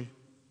joy.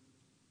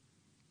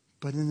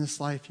 But in this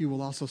life, you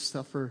will also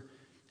suffer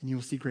and you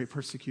will see great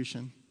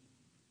persecution.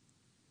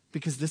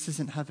 Because this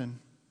isn't heaven.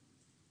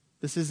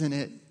 This isn't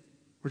it.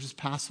 We're just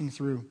passing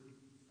through.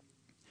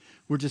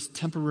 We're just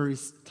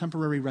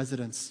temporary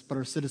residents, but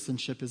our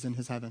citizenship is in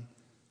his heaven.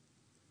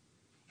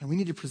 And we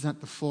need to present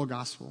the full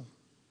gospel,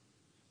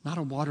 not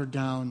a watered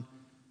down,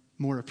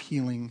 more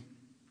appealing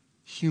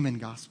human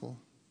gospel.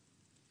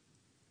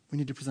 We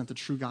need to present the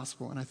true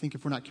gospel. And I think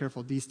if we're not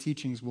careful, these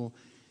teachings will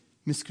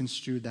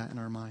misconstrue that in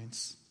our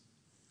minds.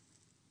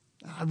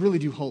 I really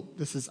do hope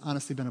this has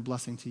honestly been a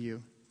blessing to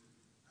you.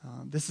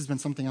 This has been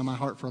something on my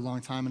heart for a long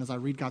time, and as I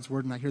read God's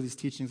word and I hear these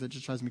teachings, it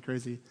just drives me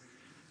crazy.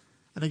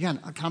 And again,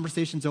 a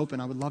conversation's open.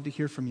 I would love to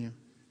hear from you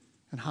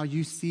and how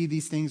you see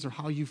these things or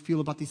how you feel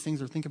about these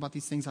things or think about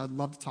these things. I'd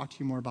love to talk to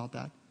you more about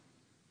that.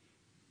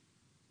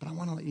 But I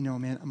want to let you know,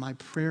 man, my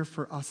prayer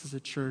for us as a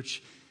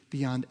church,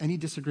 beyond any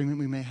disagreement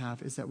we may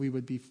have, is that we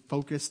would be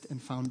focused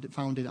and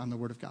founded on the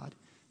Word of God,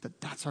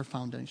 that that's our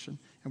foundation,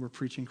 and we're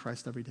preaching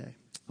Christ every day.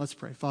 Let's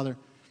pray. Father,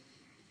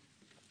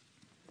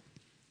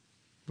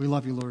 we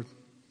love you, Lord.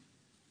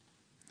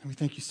 And we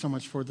thank you so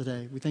much for the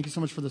day. We thank you so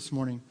much for this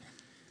morning.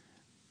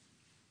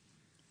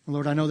 And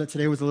Lord, I know that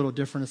today was a little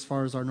different as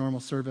far as our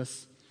normal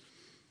service.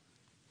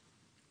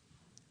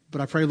 But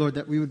I pray, Lord,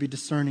 that we would be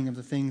discerning of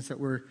the things that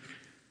we're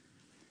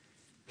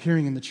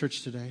hearing in the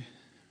church today.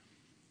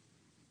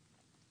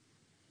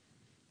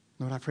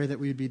 Lord, I pray that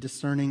we would be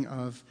discerning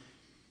of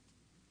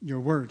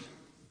your word.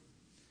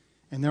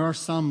 And there are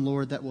some,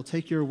 Lord, that will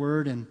take your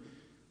word and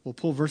will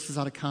pull verses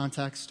out of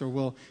context, or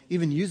will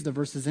even use the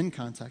verses in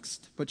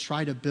context, but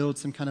try to build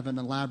some kind of an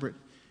elaborate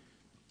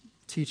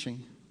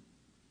teaching.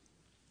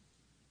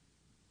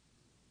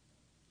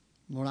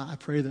 Lord, I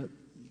pray that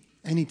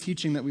any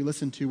teaching that we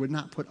listen to would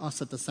not put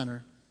us at the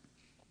center,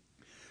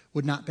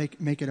 would not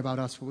make it about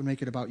us, but would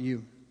make it about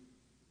you.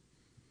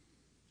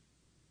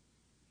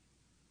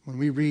 When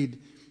we read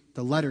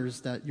the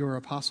letters that your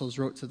apostles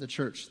wrote to the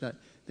church, that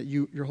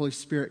your Holy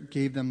Spirit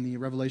gave them the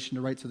revelation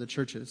to write to the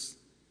churches,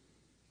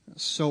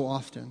 so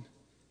often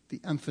the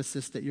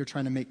emphasis that you're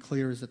trying to make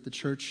clear is that the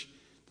church,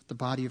 that the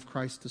body of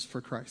Christ is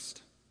for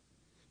Christ.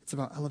 It's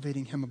about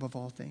elevating him above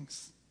all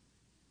things.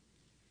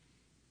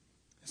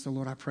 So,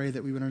 Lord, I pray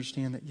that we would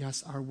understand that,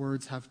 yes, our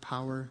words have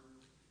power,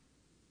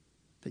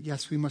 That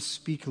yes, we must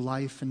speak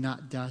life and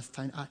not death.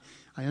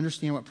 I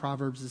understand what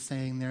Proverbs is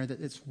saying there,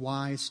 that it's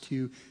wise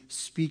to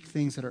speak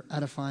things that are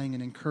edifying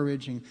and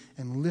encouraging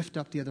and lift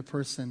up the other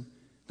person,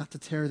 not to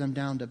tear them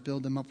down, to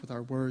build them up with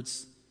our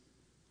words.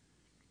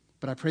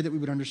 But I pray that we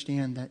would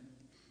understand that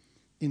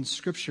in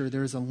Scripture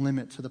there is a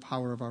limit to the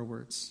power of our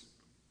words.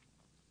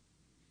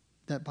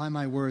 That by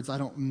my words I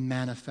don't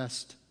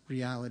manifest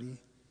reality.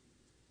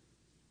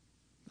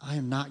 I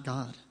am not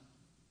God.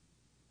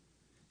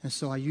 And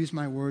so I use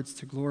my words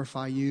to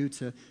glorify you,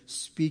 to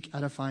speak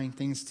edifying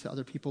things to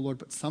other people, Lord.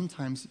 But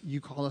sometimes you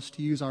call us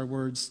to use our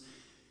words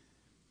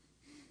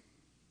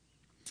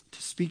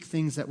to speak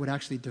things that would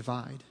actually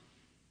divide.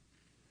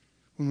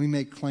 When we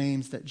make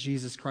claims that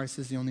Jesus Christ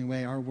is the only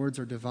way, our words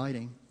are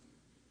dividing.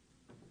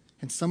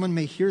 And someone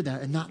may hear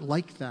that and not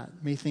like that,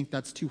 may think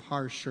that's too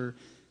harsh or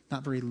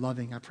not very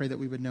loving. I pray that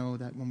we would know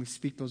that when we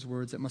speak those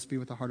words, it must be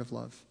with a heart of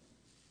love.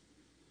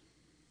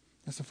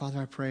 And so, Father,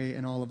 I pray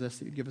in all of this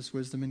that you'd give us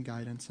wisdom and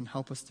guidance and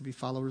help us to be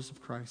followers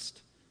of Christ,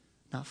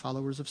 not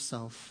followers of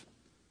self.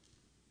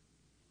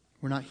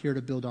 We're not here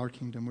to build our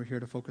kingdom. We're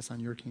here to focus on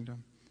your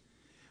kingdom.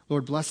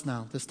 Lord, bless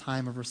now this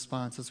time of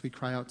response as we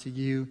cry out to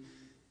you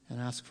and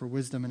ask for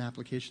wisdom and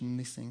application in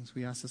these things.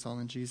 We ask this all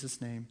in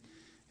Jesus' name.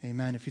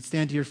 Amen. If you'd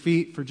stand to your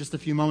feet for just a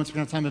few moments, we're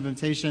going to have time of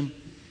invitation.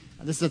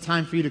 This is a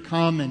time for you to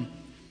come and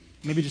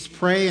maybe just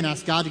pray and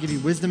ask God to give you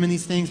wisdom in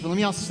these things. But let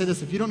me also say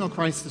this. If you don't know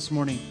Christ this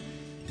morning,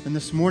 then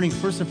this morning,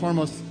 first and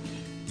foremost,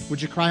 would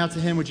you cry out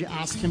to him? Would you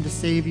ask him to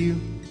save you,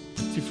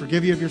 to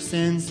forgive you of your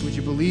sins? Would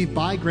you believe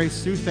by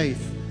grace through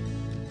faith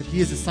that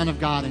he is the Son of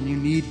God and you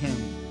need him?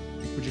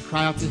 Would you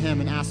cry out to him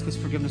and ask his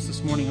forgiveness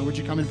this morning? Or would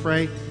you come and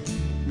pray?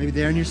 Maybe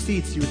there in your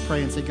seats you would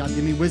pray and say, God,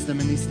 give me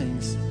wisdom in these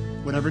things.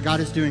 Whatever God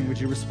is doing,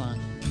 would you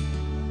respond?